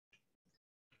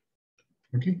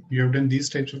 Okay. You have done these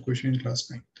types of questions in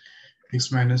class 9.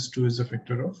 X minus 2 is the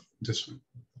factor of this one.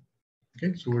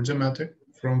 Okay. So what's the method?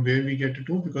 From where we get to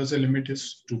 2, because the limit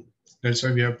is 2. That's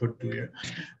why we have put 2 here.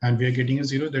 And we are getting a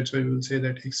 0. That's why we will say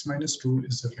that x minus 2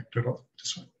 is the factor of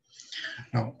this one.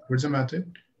 Now, what's the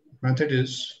method? Method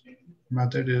is,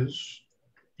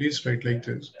 please write like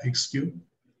this, x cubed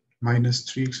minus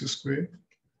 3x squared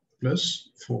plus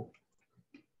 4.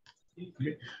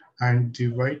 Okay. And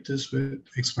divide this with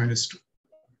x minus 2.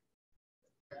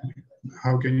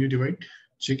 How can you divide?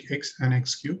 Check x and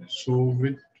x cubed. So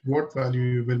with what value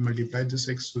you will multiply this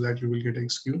x so that you will get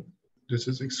x cubed? This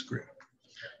is x squared.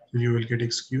 So you will get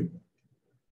x cubed.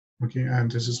 Okay, and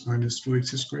this is minus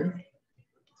 2x squared.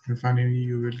 And finally,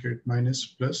 you will get minus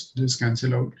plus, this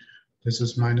cancel out. This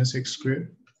is minus x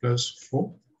squared plus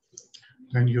 4.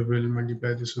 Then you will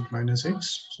multiply this with minus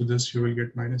x. So this you will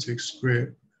get minus x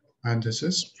squared, and this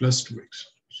is plus 2x.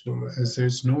 So as there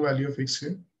is no value of x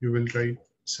here, you will write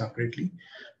separately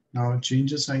Now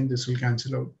change the sign, this will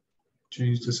cancel out.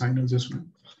 Change the sign of this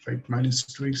one, write minus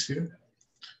 2x here,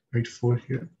 write 4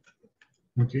 here.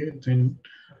 Okay, then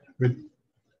with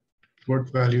what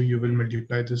value you will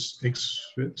multiply this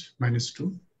x with? Minus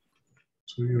 2.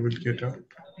 So you will get a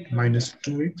minus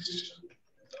 2x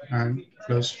and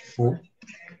plus 4.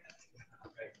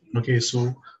 Okay,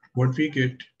 so what we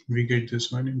get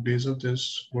this one. In place of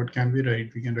this, what can we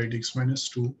write? We can write x minus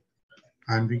 2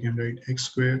 and we can write x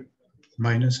squared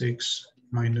minus x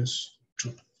minus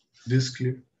 2. This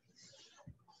clear?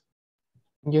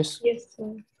 Yes. Yes,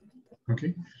 sir.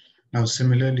 Okay. Now,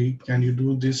 similarly, can you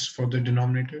do this for the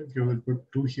denominator? You will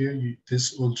put 2 here.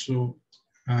 This also,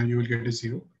 you will get a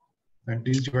 0. And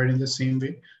please divide in the same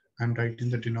way and write in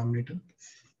the denominator.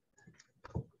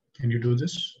 Can you do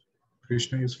this?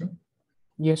 Krishna, yes, sir?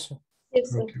 Yes, sir.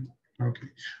 Yes, sir. Okay. Okay.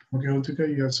 Okay, Hotika,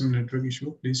 you have some network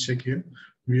issue. Please check here.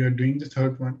 We are doing the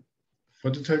third one. For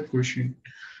the third question,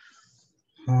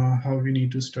 how we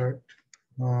need to start.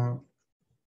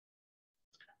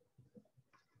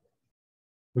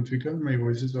 Hotika, my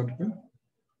voice is audible.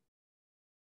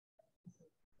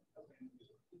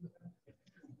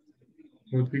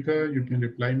 Hotika, you can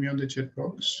reply me on the chat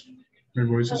box. My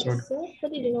voice is audible. So for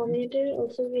the denominator,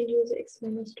 also we'll use x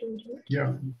minus 2. Right?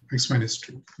 Yeah, x minus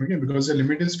 2. Okay, because the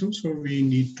limit is 2, so we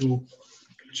need to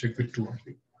check with 2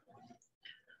 only.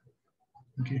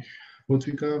 Okay,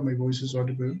 Hotvika, my voice is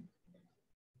audible.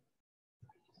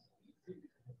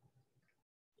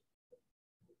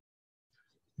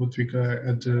 Hotvika,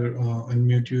 either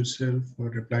unmute yourself or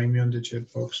reply me on the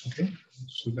chat box, okay?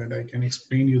 So that I can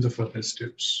explain you the further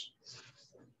steps.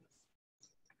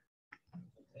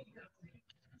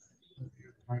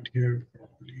 Can't hear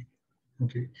properly.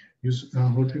 Okay, use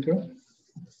Hotvika.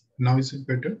 Now is it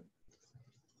better?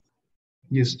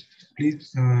 Yes,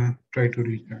 please try to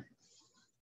read that.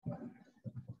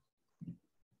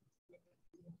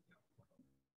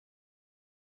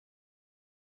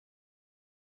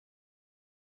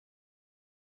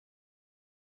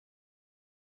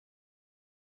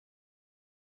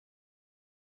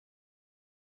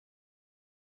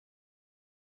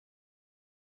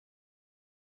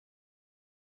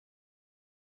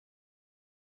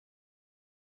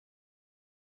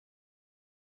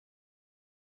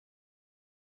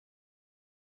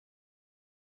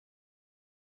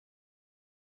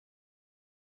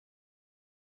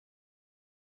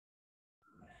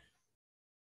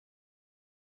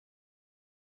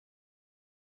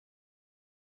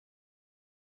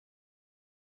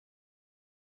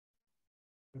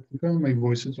 Hotvika, my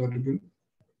voice is audible.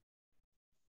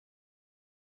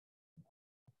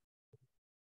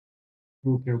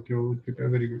 Okay,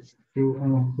 very good. So,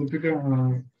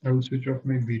 Hotvika, I will switch off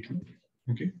my video,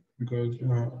 okay, because it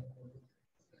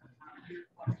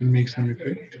will make some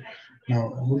effect. Now,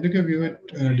 Hotvika, we were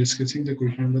discussing the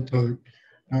question number third.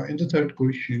 Now, in the third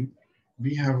question,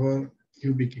 we have a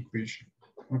cubic equation,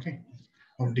 okay,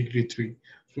 of degree 3.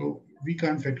 So we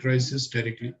can't factorize this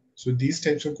directly. So these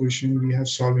types of questions we have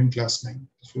solved in class 9.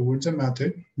 So what's the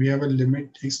method? We have a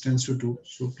limit x tends to 2.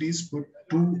 So please put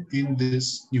 2 in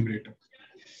this numerator.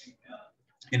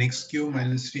 In x cube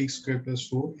minus 3x squared plus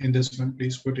 4. In this one,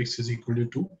 please put x is equal to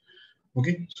 2.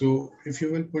 Okay, so if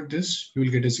you will put this, you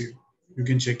will get a 0. You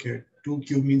can check here. 2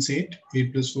 cube means 8,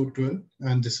 8 plus 4, 12,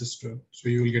 and this is 12. So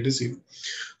you will get a 0.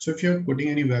 So if you are putting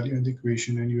any value in the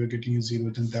equation and you are getting a 0,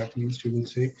 then that means you will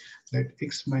say that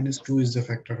x minus 2 is the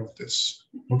factor of this.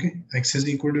 Okay, x is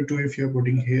equal to 2. If you are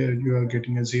putting here, you are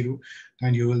getting a 0,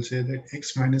 and you will say that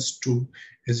x minus 2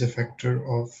 is a factor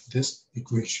of this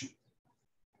equation.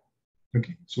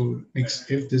 Okay, so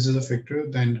if this is a factor,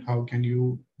 then how can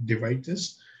you divide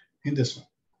this? In this one,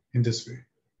 in this way.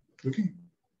 Okay,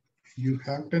 you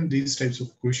have done these types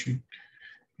of question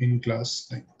in class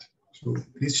 9th. So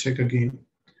please check again.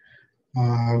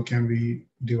 How can we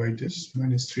divide this?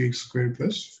 Minus 3x squared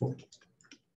plus 4.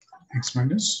 X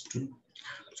minus 2.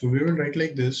 So we will write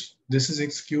like this. This is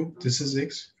x cubed. This is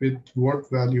x. With what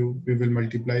value we will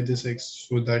multiply this x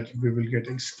so that we will get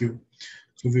x cubed.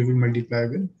 So we will multiply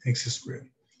with x squared.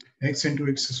 X into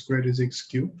x squared is x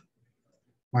cubed.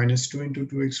 Minus 2 into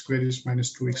 2x squared is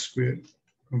minus 2x squared.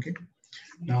 Okay.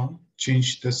 Now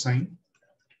change the sign.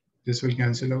 This will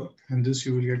cancel out, and this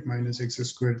you will get minus x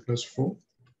squared plus 4.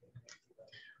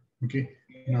 Okay.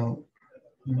 Now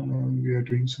we are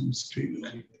doing some mistake.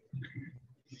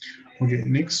 Okay.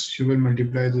 Next, you will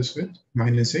multiply this with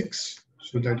minus x,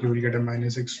 so that you will get a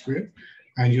minus x squared,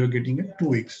 and you are getting a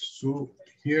 2x. So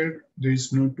here there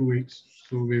is no 2x,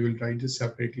 so we will write this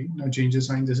separately. Now change the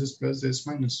sign. This is plus, this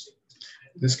minus.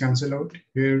 This cancel out.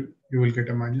 Here you will get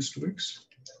a minus 2x,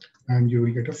 and you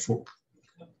will get a 4.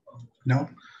 Now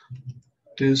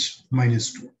is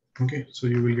minus 2. Okay, so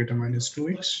you will get a minus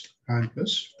 2x and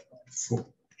plus 4.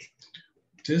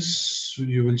 This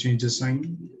you will change the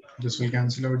sign. This will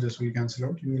cancel out. This will cancel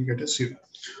out. You will get a 0.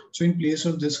 So in place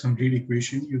of this complete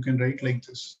equation, you can write like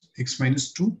this: x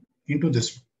minus 2 into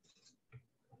this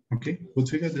one. Okay, both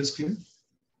figure this clear?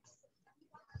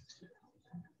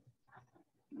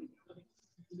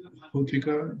 Both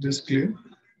figure this clear?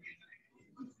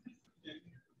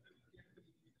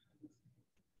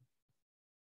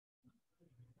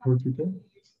 Both figure?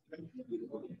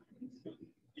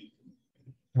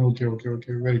 Okay,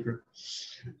 very good.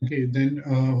 Okay, then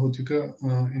Hotika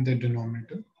in the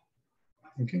denominator.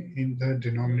 Okay, in the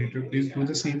denominator, please do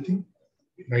the same thing.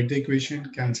 Write the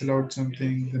equation, cancel out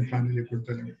something, then finally put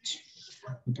the limits.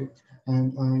 Okay,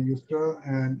 and Yufra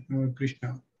and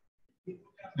Krishna,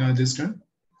 this time.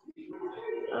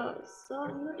 So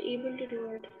I'm not able to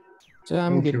do it. So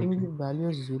I'm Okay, getting okay. the value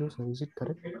as 0, so is it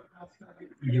correct?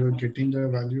 You're getting the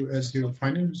value as your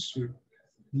final. So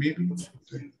maybe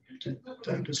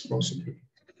that is possible.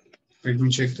 Let me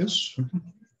check this.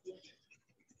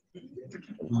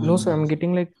 No, so I'm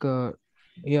getting like,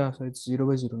 yeah, so it's 0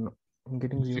 by 0 now. I'm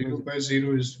getting 0 by 0 0. by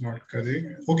 0 is not correct.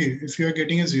 Okay, if you are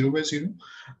getting a 0 by 0,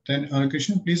 then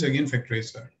Krishna, please again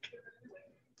factorize that.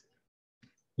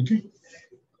 Okay.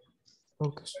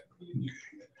 Okay.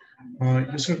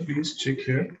 Yes, sir, please check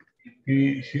here.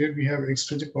 Here we have x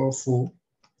to the power 4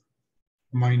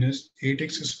 minus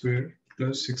 8x squared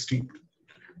plus 16.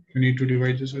 You need to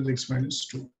divide this with x minus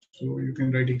 2. So you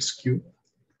can write x cubed.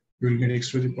 You will get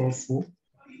x to the power 4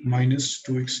 minus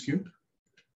 2x cubed.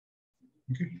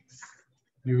 Okay.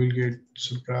 You will get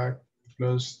subtract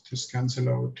plus this cancel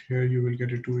out. Here you will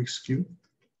get a 2x cubed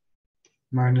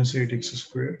minus 8x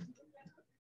squared.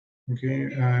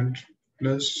 Okay, and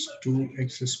plus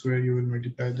 2x squared, you will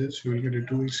multiply this, you will get a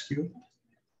 2x cubed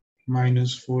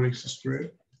minus 4x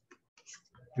squared.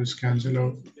 Just cancel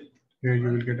out. Here you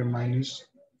will get a minus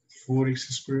 4x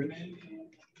squared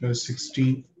plus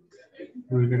 16.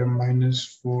 You will get a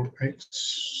minus 4x.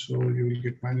 So you will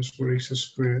get minus 4x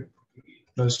squared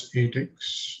plus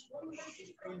 8x.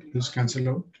 Just cancel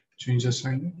out. Change the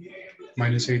sign.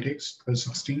 Minus 8x plus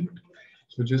 16.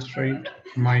 So just write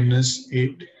minus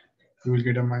 8. You will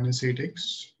get a minus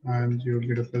 8x and you will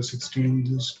get a plus 16.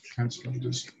 Just cancel out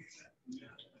this.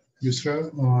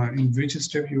 Yusra, in which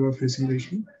step you are facing the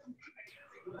issue?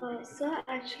 So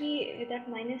actually that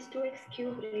minus 2x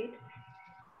cube, right?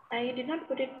 I did not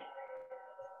put it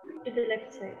to the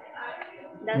left side.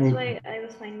 That's Okay. why I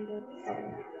was finding the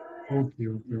problem. Okay.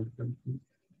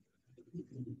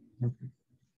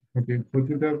 Okay,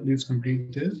 Pratita, please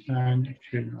complete this and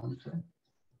share your answer.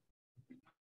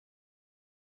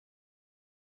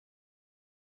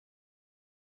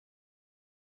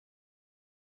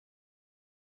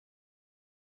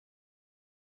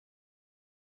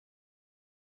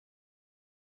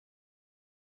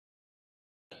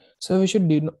 So we should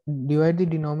divide the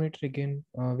denominator again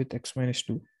with x minus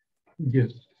 2.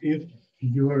 Yes, if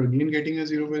you are again getting a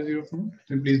 0 by 0 form,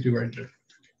 then please divide it.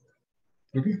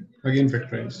 Okay, again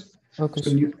factorize. Okay.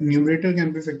 So numerator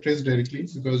can be factorized directly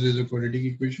because there's a quadratic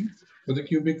equation. For the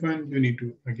cubic one, you need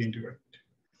to again divide.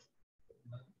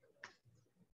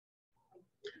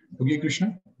 Okay,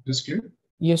 Krishna, this clear?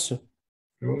 Yes, sir.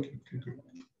 Okay, good.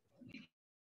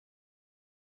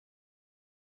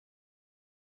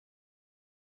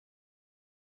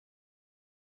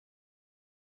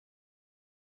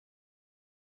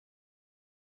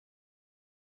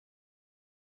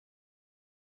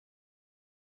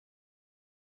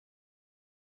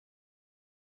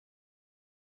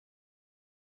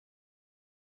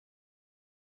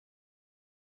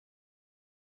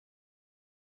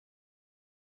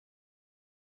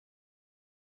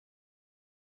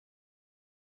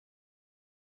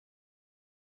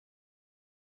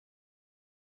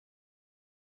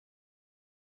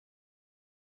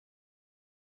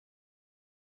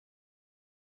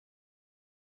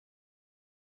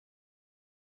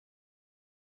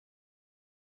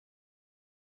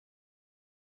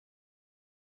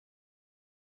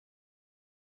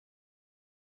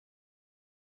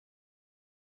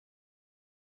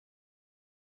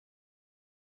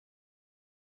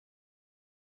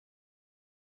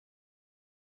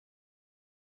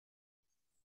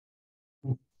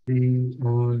 Okay,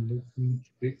 let me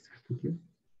check. Okay.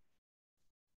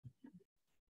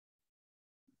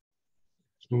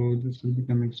 So this will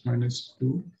become x minus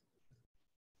 2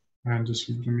 and this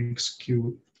will become x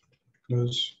cubed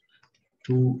plus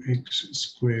 2x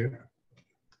squared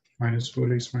minus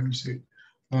 4x minus 8.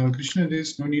 Krishna,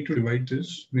 there's no need to divide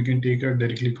this. We can take a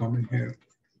directly common here.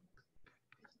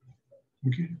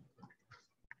 Okay.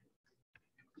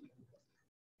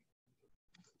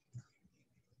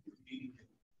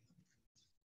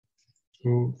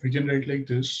 So we can write like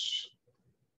this.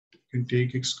 You can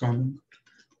take x common,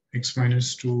 x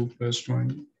minus 2 plus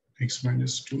 1, x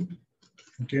minus 2.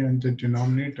 Okay, and the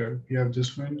denominator, we have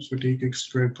this one. So take x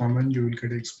squared common, you will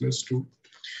get x plus 2.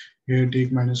 Here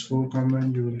take minus 4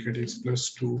 common, you will get x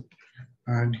plus 2.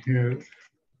 And here,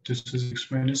 this is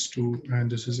x minus 2, and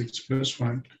this is x plus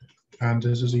 1. And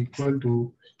this is equal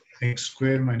to x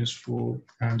squared minus 4,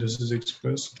 and this is x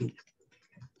plus 2.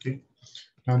 Okay.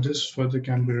 Now this further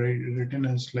can be written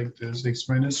as like this, x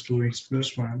minus 2, x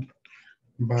plus 1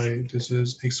 by this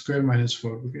is x squared minus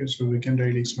 4. Okay, so we can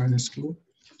write x minus 2,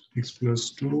 x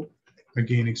plus 2,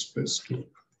 again x plus 2.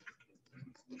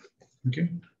 Okay,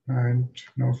 and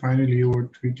now finally what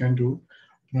we can do,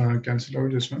 cancel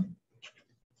out this one.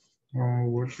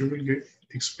 What you will get,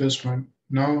 x plus 1.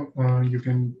 Now you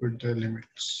can put the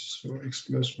limits. So x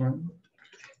plus 1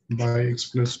 by x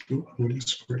plus 2 whole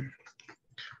square.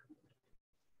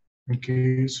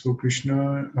 Okay, so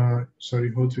Krishna,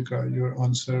 sorry, Hodvika, your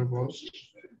answer was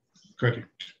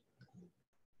correct.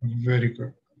 Very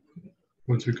good.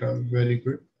 Hodvika, very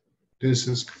good. This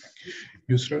is correct.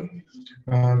 Yusra,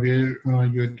 where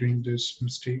you are doing this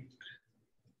mistake?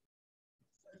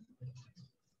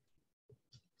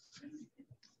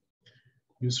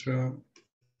 Yusra.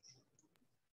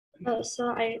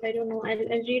 So I don't know. I'll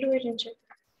redo it and check.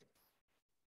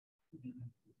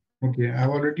 Okay, I've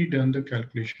already done the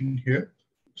calculation here.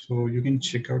 So you can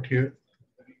check out here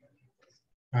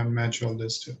and match all the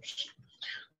steps.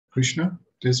 Krishna,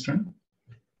 this one?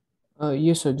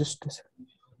 Yes, sir. Just a second.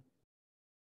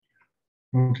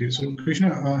 Okay, so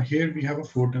Krishna, here we have a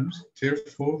 4 terms.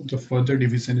 Therefore, the further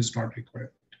division is not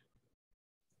required.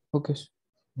 Okay.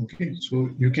 Okay,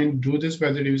 so you can do this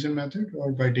by the division method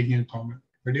or by taking a common.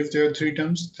 But if there are 3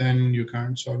 terms, then you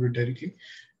can't solve it directly.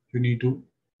 You need to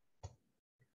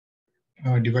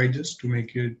divide this to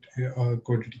make it a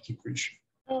quadratic equation.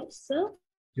 Sir?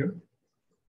 Yeah.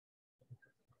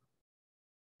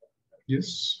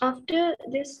 Yes. After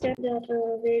this step, that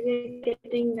where we're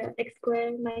getting x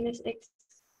squared minus x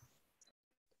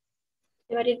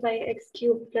divided by x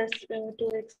cubed plus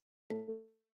 2x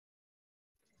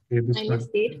minus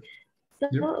 8. So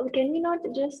yeah. Can we not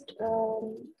just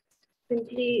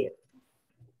simply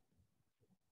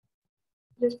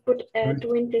just put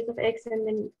 2 in place of x and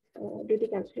then do the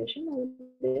calculation over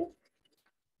there?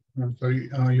 I'm sorry,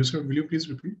 Yusuf, will you please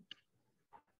repeat?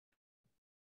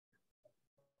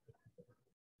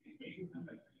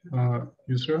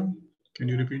 Yusra, can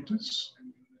you repeat this?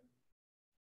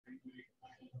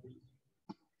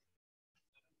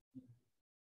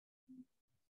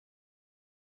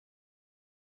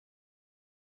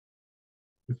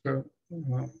 Yusra,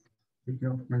 picking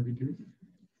up my video.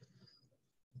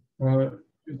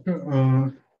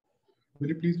 Yusra, will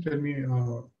you please tell me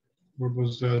what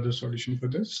was the solution for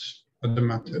this, the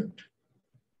method?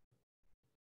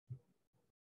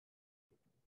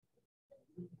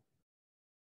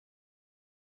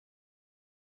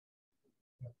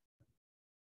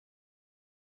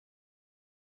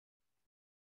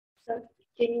 Sir,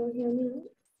 can you hear me?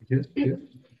 Yes, yes.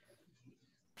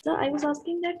 So I was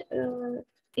asking that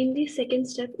in the second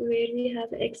step where we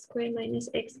have x squared minus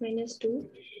x minus 2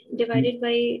 divided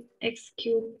by x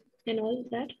cubed and all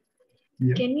that,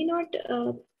 yeah. Can we not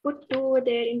put 2 over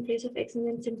there in place of x and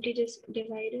then simply just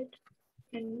divide it?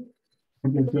 And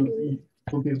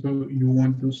okay, so you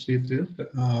want to say this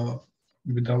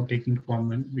without taking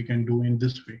common, we can do in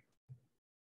this way.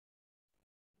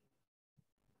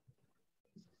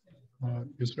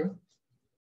 Yusra,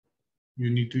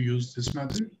 you need to use this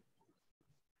method.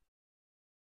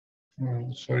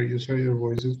 Sorry, Yusra, your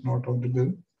voice is not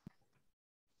audible.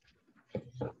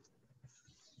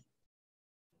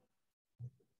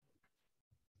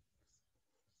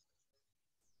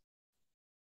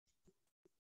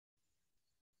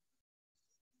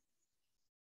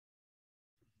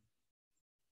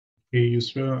 Hey,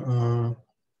 Yusra.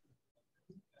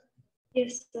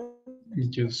 Yes, sir.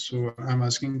 Yes, so I'm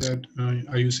asking that,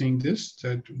 are you saying this,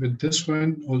 that with this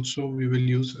one also we will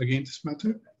use again this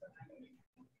method?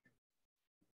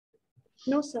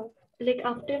 No, sir. Like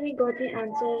after we got the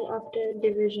answer after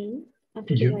division,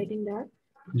 after dividing that,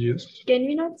 yes. Can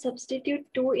we not substitute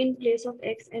 2 in place of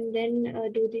x and then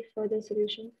do the further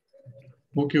solution?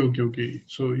 Okay.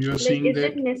 So you're saying is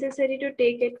that it necessary to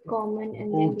take it common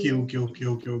and okay,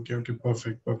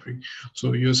 perfect.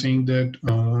 So you're saying that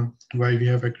why we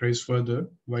have factorized further,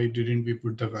 why didn't we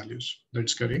put the values?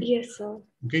 That's correct? Yes, sir.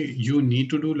 Okay, you need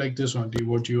to do like this only,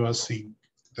 what you are saying,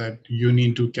 that you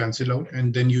need to cancel out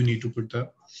and then you need to put the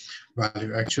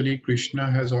value. Actually, Krishna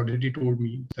has already told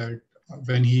me that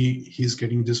when he's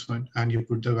getting this one and you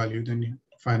put the value, then the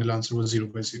final answer was 0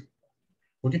 by 0.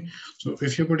 Okay, so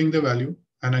if you're putting the value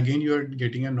and again you are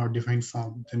getting a not defined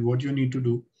form, then what you need to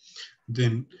do,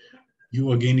 then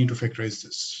you again need to factorize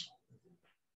this.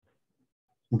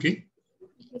 Okay.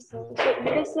 Okay, so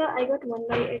because sir, I got 1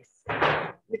 by x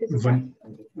because of One,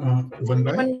 that. 1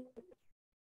 by. 1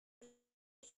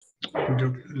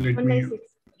 Let 1 by me.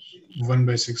 6. 1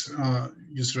 by 6.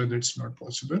 Yes, sir, that's not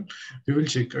possible. We will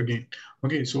check again.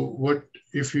 Okay, so what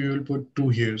if you will put 2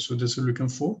 here? So this will become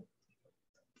 4.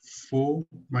 4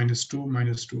 minus 2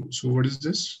 minus 2. So what is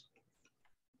this?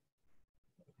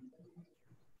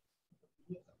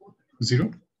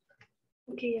 0.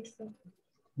 Okay, yes, sir.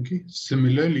 Okay.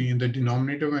 Similarly, in the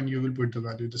denominator, when you will put the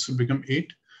value, this will become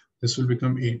 8. This will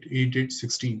become 8. 8, 8,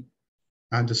 16.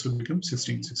 And this will become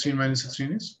 16. 16 minus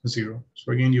 16 is 0.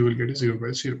 So again, you will get a 0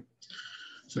 by 0.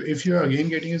 So if you are again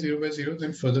getting a 0 by 0,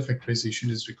 then further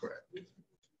factorization is required.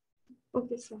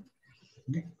 Okay, sir.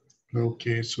 Okay.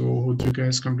 Okay, so hope you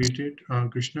guys completed.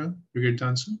 Krishna, you get the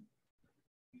answer?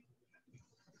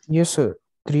 Yes, sir.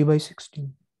 3 by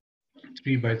 16.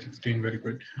 3 by 16, very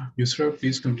good. Yusra,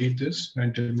 please complete this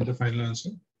and tell me the final answer.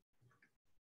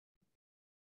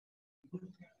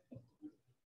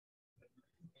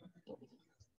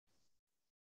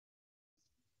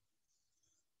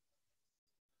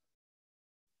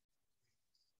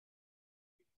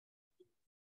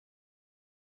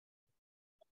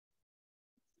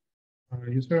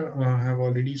 Yusra, I have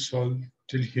already solved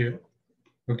till here.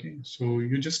 Okay, so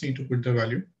you just need to put the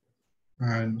value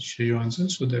and share your answer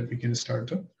so that we can start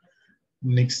the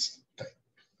next time.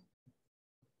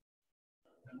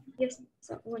 Yes,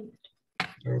 sir. 1 minute.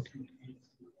 Okay.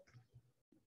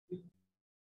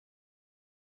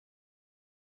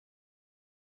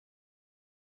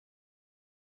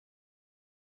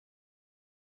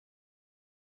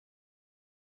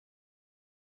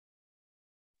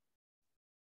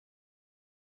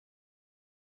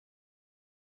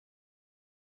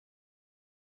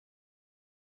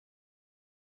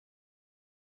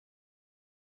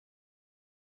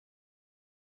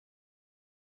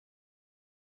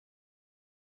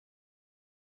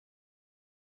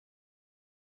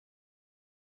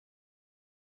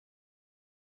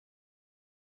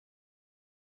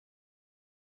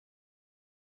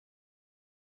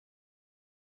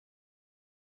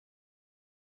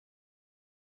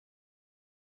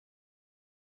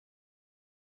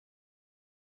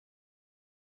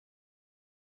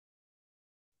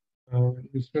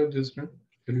 Yusra, this one,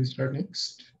 shall we start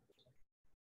next?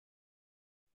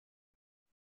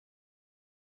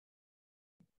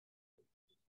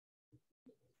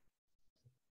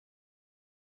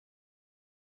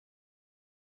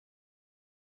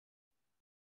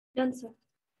 Done, sir.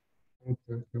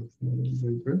 Okay,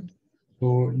 very good.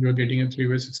 So you're getting a 3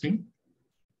 by 16?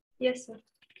 Yes, sir.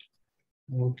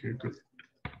 Okay, good.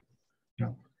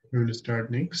 Now we will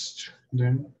start next.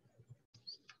 Then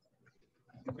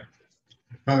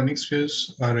next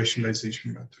is our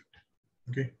rationalization method.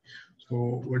 Okay,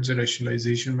 so what's the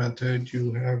rationalization method?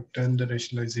 You have done the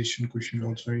rationalization question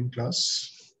also in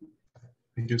class.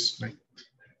 I guess like.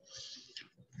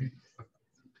 Okay.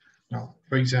 Now,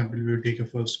 for example, we will take a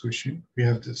first question. We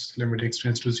have this limit x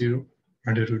tends to 0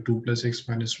 under root 2 plus x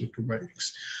minus root 2 by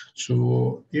x.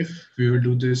 So if we will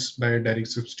do this by a direct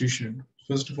substitution,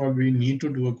 first of all, we need to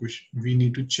do a question. We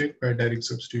need to check by direct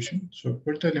substitution. So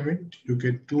put the limit, you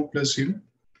get 2 plus 0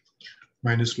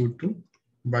 minus root 2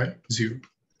 by 0.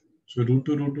 So root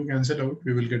 2 cancel out,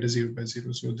 we will get a 0 by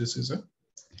 0. So this is a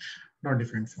not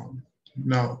defined form.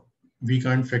 Now, we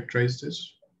can't factorize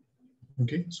this.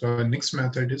 Okay, so our next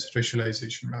method is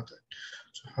rationalization method.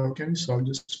 So how can we solve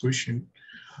this question?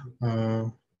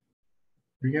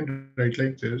 We can write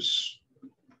like this.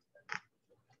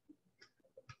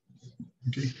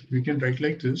 Okay, we can write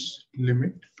like this,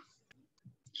 limit.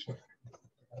 Sorry.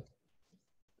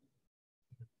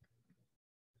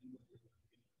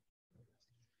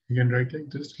 We can write like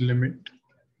this, limit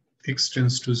x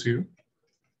tends to 0.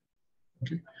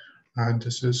 Okay, and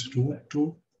this is root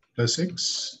 2 plus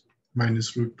x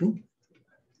minus root 2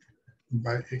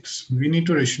 by x. We need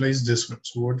to rationalize this one.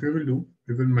 So what we will do,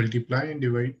 we will multiply and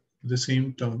divide the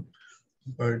same term,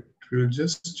 but we will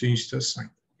just change the sign.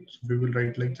 So we will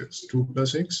write like this, 2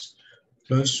 plus x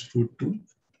plus root 2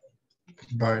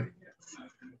 by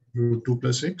root 2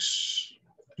 plus x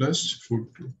plus root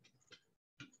 2.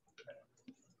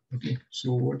 Okay,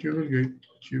 so what you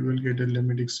will get a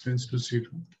limit x tends to 0.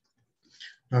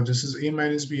 Now this is a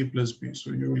minus b plus b.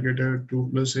 So you will get a 2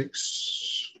 plus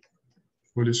x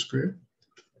whole square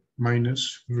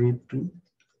minus root 2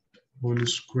 whole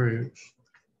square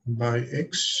by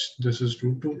x. This is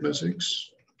root 2 plus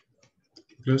x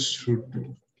plus root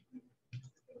 2.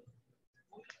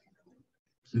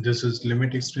 This is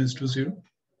limit x tends to 0.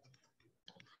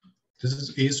 This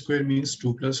is a square means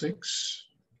 2 plus x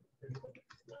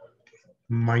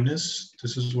minus,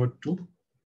 this is what 2.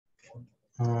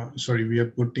 Sorry, we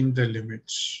are putting the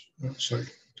limits. Sorry,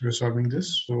 we're solving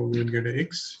this. So we'll get a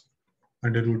x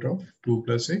under root of 2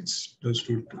 plus x plus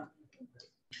root 2.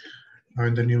 Now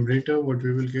in the numerator, what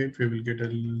we will get a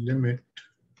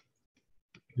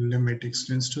limit x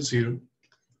tends to 0.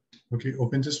 Okay,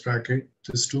 open this bracket.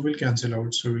 This 2 will cancel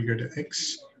out. So we'll get a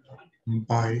x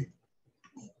by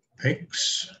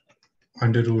x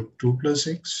under root 2 plus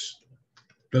x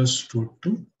plus root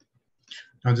 2.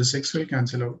 Now this x will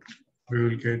cancel out. We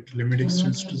will get limit x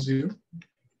tends to 0.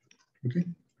 Okay,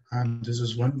 and this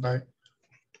is 1 by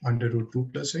under root 2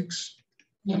 plus x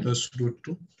plus root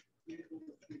 2.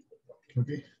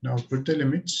 Okay, now put the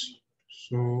limits.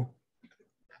 So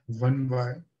 1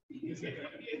 by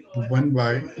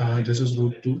this is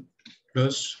root 2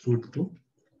 plus root 2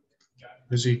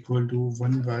 is equal to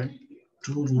 1 by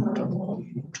 2 root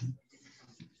 2.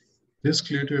 This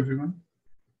clear to everyone?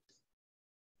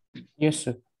 Yes,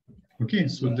 sir. Okay,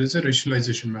 so this is a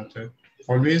rationalization method.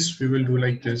 Always we will do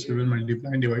like this. We will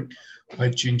multiply and divide by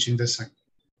changing the sign.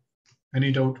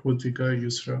 Any doubt, Hultika,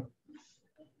 Yusra?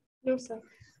 No, sir.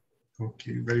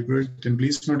 Okay, very good. Then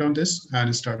please note down this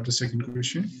and start the second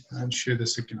question and share the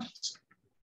second answer.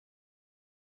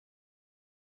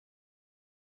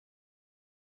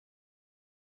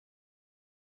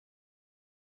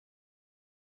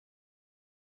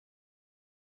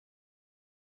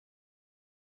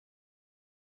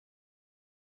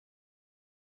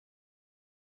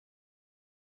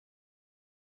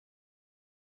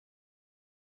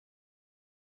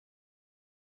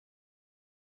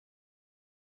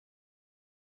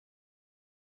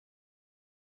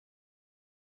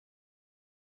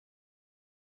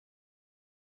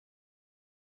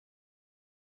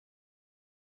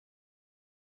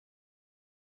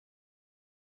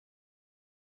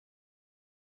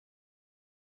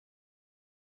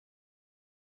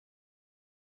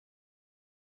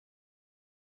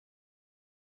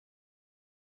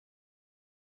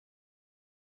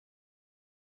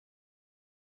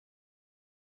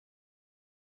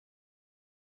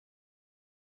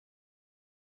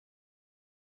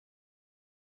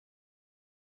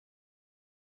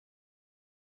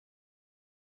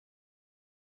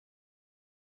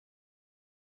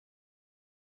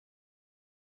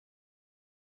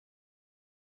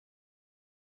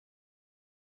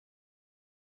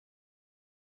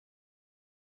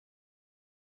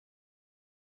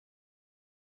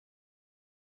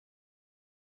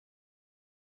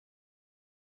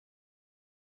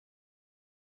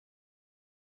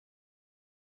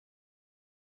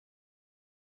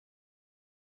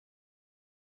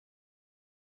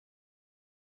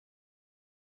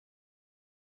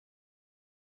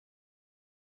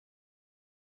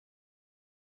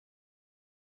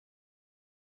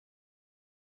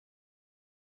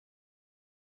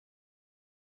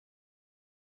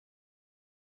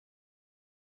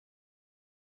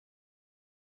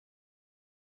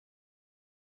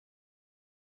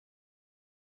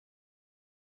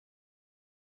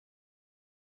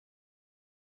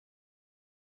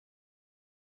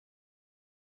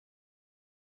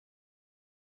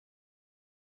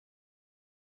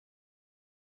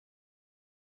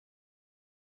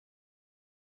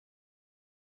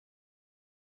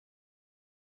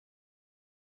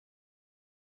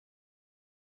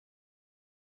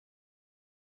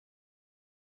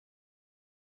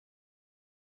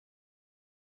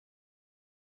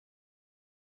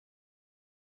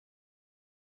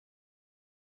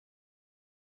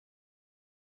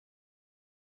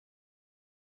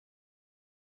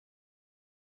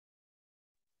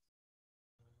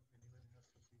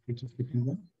 Which is second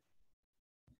one?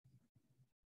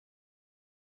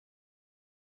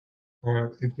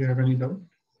 Or if you have any doubt,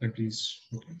 then please.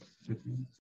 Okay.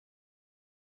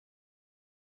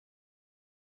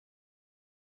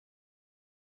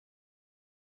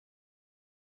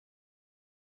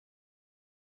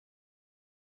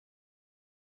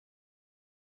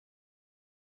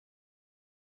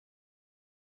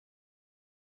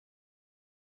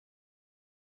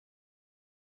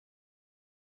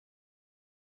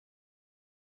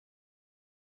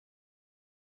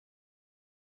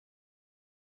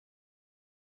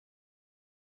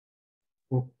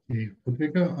 Okay,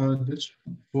 Pudvika, this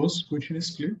first question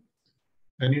is clear.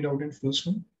 Any doubt in first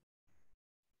one?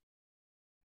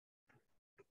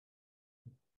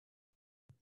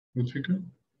 Pudvika?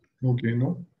 Okay,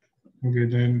 no. Okay,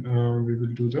 then we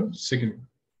will do the second one.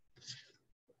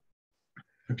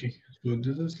 Okay, so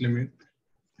this is limit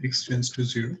x tends to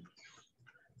 0,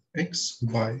 x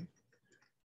by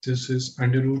This is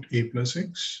under root a plus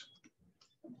x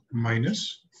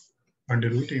minus under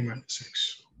root a minus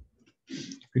x.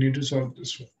 We need to solve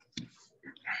this one.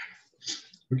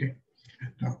 Okay.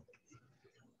 Now,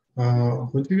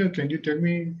 Hudvika, can you tell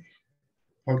me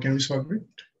how can we solve it?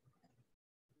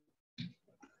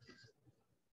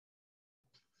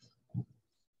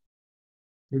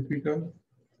 Hudvika,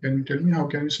 can you tell me how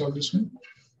can we solve this one?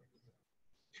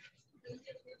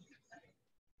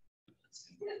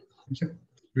 Okay.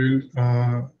 We'll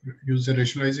use the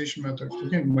rationalization method.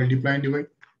 Okay, multiply and divide.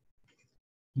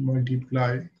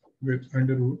 Multiply with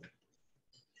under root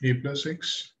a plus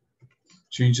x.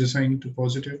 Change the sign to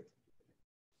positive.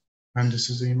 And this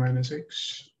is a minus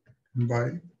x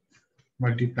by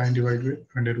multiply and divide with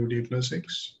under root a plus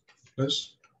x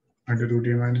plus under root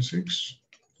a minus x.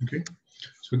 Okay,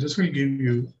 so this will give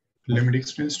you limit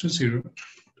x tends to 0.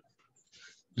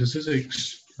 This is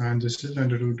x and this is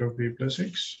under root of a plus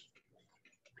x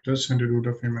plus under root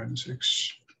of a minus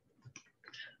x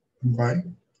by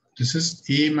this is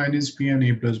a minus b and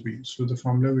a plus b. So the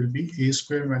formula will be a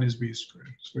square minus b square.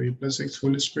 So a plus x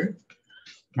whole square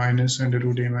minus under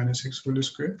root a minus x whole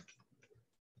square.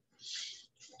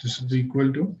 This is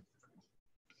equal to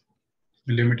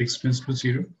limit x tends to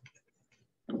 0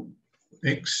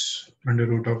 x under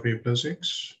root of a plus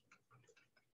x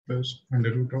plus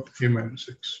under root of a minus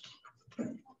x.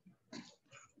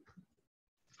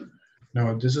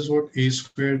 Now this is what a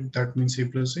squared, that means a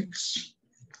plus x.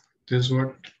 This is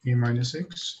what a minus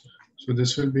x. So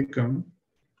this will become,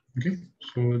 okay,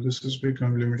 so this is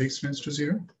become limit x tends to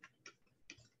 0.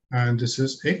 And this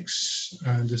is x,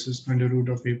 and this is under root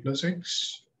of a plus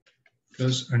x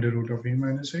plus under root of a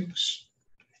minus x.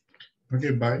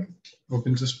 Okay, by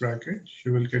opens this bracket,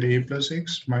 you will get a plus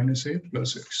x minus a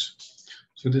plus x.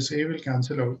 So this a will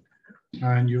cancel out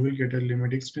and you will get a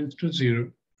limit x tends to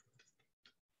 0.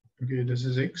 Okay, this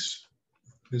is x,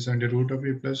 this is under root of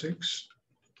a plus x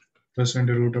plus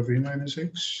under root of a minus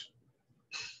x.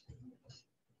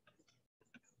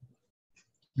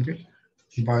 Okay,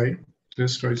 by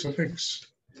this choice of x.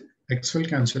 X will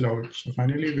cancel out. So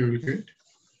finally we will get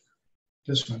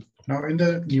this one. Now in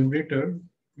the numerator,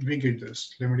 we get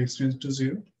this limit x tends to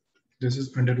 0. This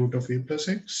is under root of a plus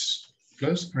x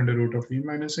plus under root of a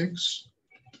minus x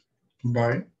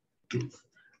by 2.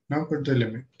 Now put the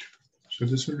limit. So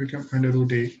this will become under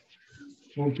root a.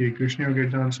 Okay, Krishna, you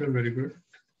get the answer. Very good.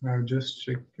 I've just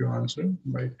checked your answer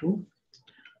by 2.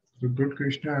 So good,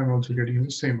 Krishna. I'm also getting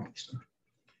the same answer.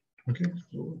 Okay,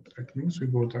 so that means we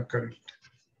both are correct.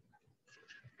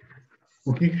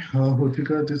 Okay,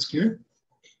 Hotvika, this clear?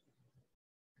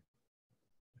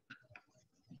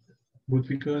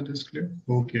 Hotvika, this clear?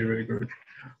 Okay, very good.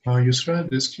 Yusra,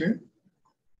 this clear?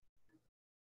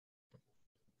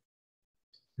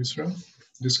 Yusra,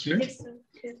 this clear? Yes, sir.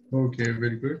 Yes. Okay,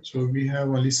 very good. So we have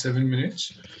only 7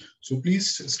 minutes. So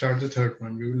please start the third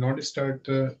one. We will not start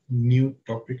the new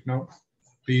topic now.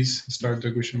 Please start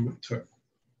the question number 3.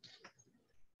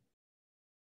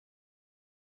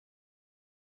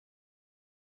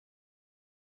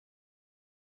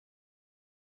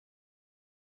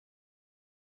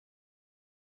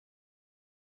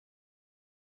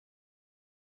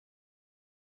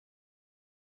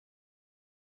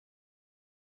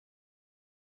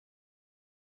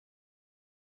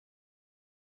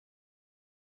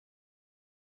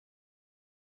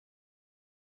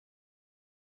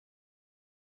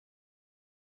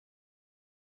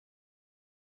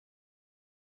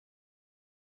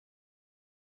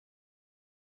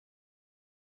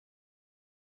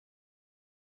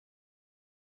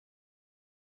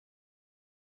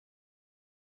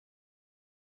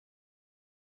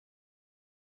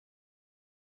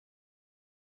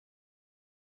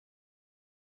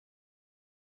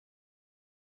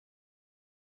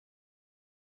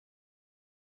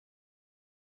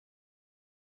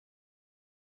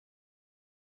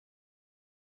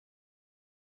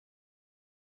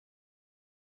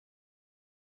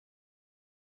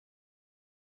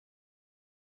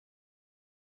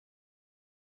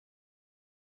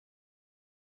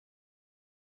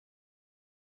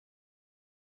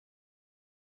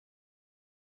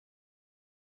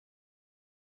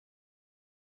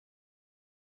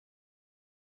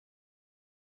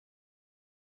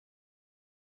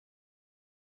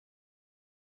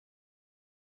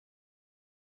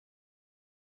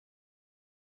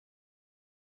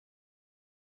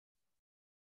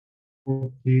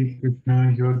 Okay,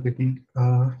 Krishna, you are getting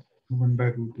 1 by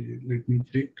root a. Let me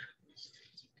check.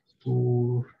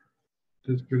 So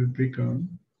this will become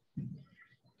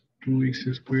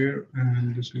 2x square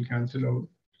and this will cancel out.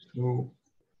 So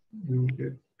you will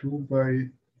get 2 by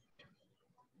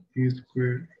a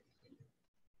square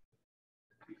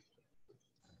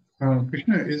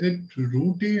Krishna, is it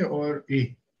root A or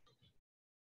A?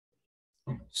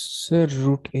 Sir,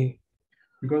 root A.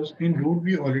 Because in root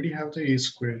we already have the A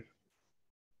square.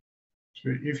 So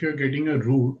if you're getting a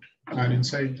root and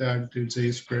inside that it's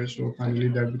A square, so finally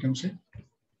that becomes A.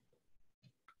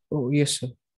 Oh, yes, sir.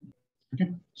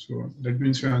 Okay, so that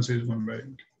means your answer is 1 by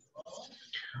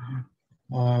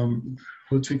 8.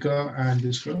 Hutvika and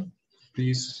Disra,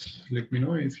 please let me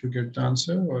know if you get the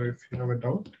answer or if you have a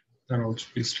doubt, then also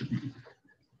please let me know.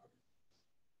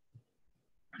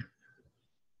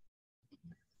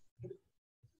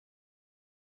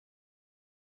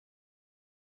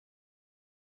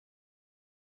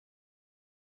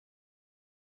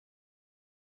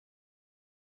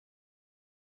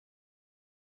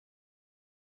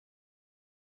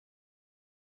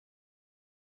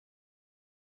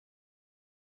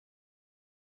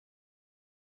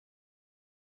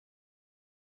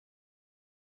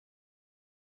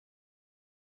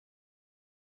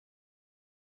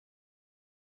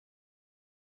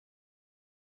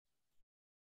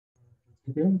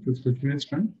 Okay, 15 minutes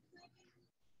time.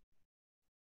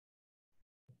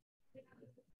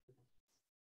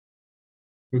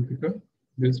 Hutvika,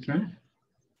 this time.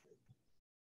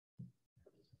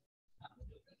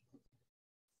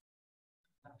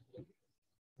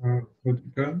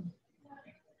 Hutvika.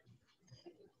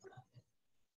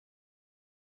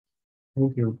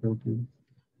 Okay.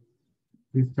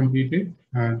 Please complete it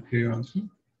and clear answer.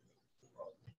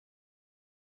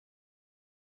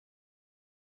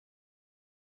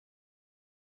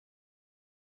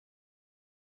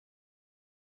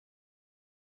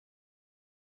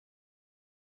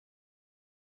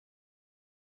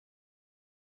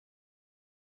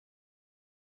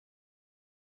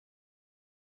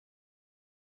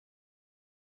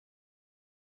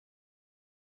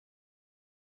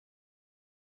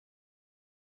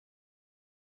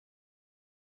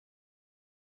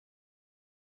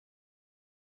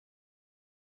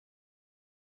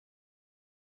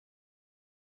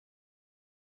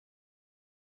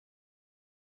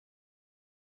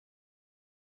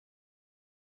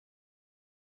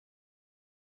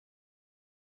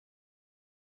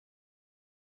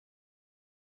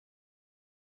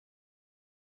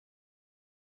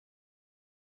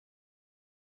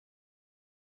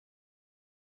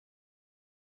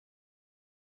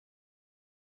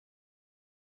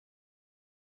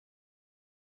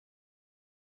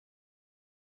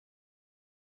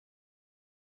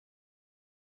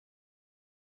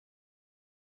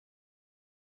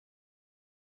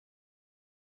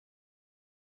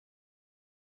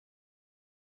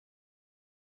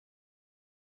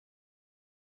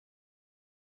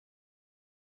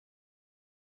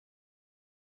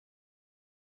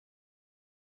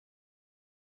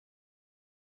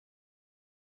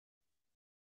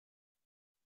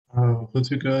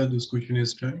 Hutvika, this question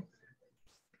is done.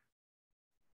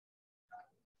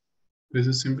 This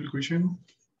is a simple question.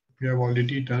 We have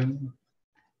already done.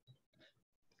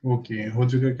 Okay,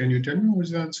 Hutvika, can you tell me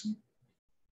what's the answer?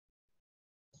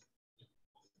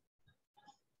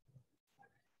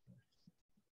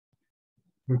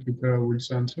 Hutvika, what's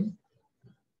the answer?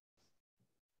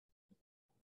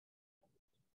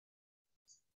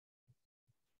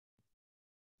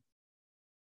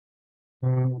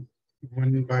 Uh,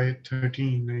 1 by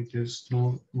 13, I guess.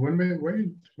 No, 1 by, why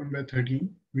 1 by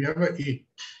 13? We have a 8.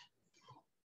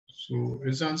 So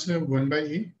is the answer 1 by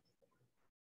 8?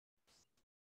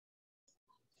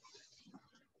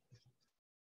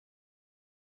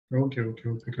 Okay,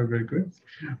 very good.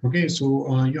 Okay,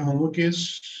 so your homework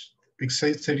is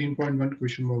exercise 13.1,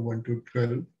 question number 1 to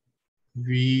 12.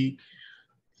 We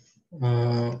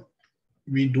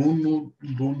don't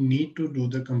need to do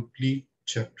the complete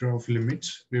chapter of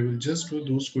limits. We will just do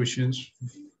those questions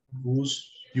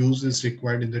whose use is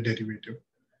required in the derivative.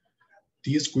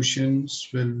 These questions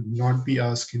will not be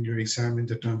asked in your exam in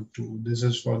the term 2. This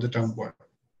is for the term 1.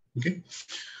 Okay.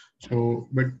 So,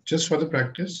 but just for the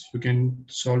practice, you can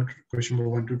solve question number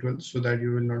 1 to 12 so that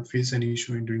you will not face any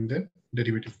issue in doing the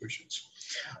derivative questions.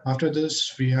 After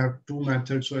this, we have 2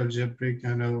 methods, so algebraic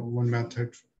and 1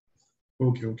 method.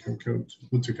 Okay.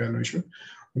 No issue.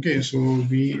 Okay, so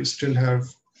we still have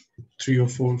 3 or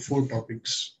 4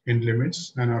 topics in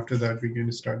limits, and after that we can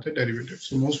start the derivative.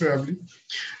 So most probably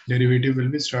derivative will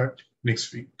be start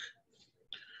next week.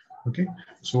 Okay,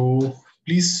 so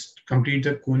please complete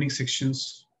the conic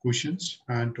sections questions,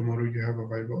 and tomorrow you have a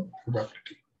viva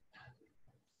probability.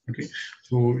 Okay,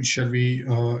 so shall we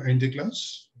end the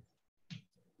class?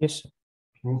 Yes, sir.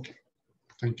 Okay,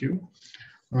 thank you.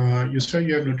 Yusra,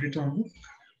 you have noted the homework?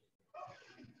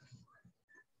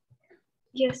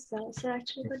 Yes, sir. So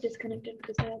actually got disconnected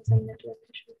because I had some network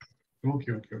issues.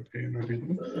 Okay. Not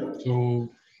really. So,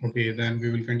 okay, then we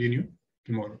will continue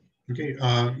tomorrow. Okay.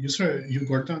 Yusra, you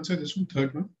got the answer, this one,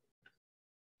 third one?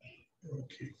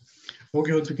 Okay.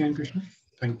 Okay, Edukiran Krishna.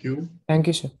 Thank you. Thank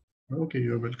you, sir. Okay,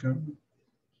 you're welcome.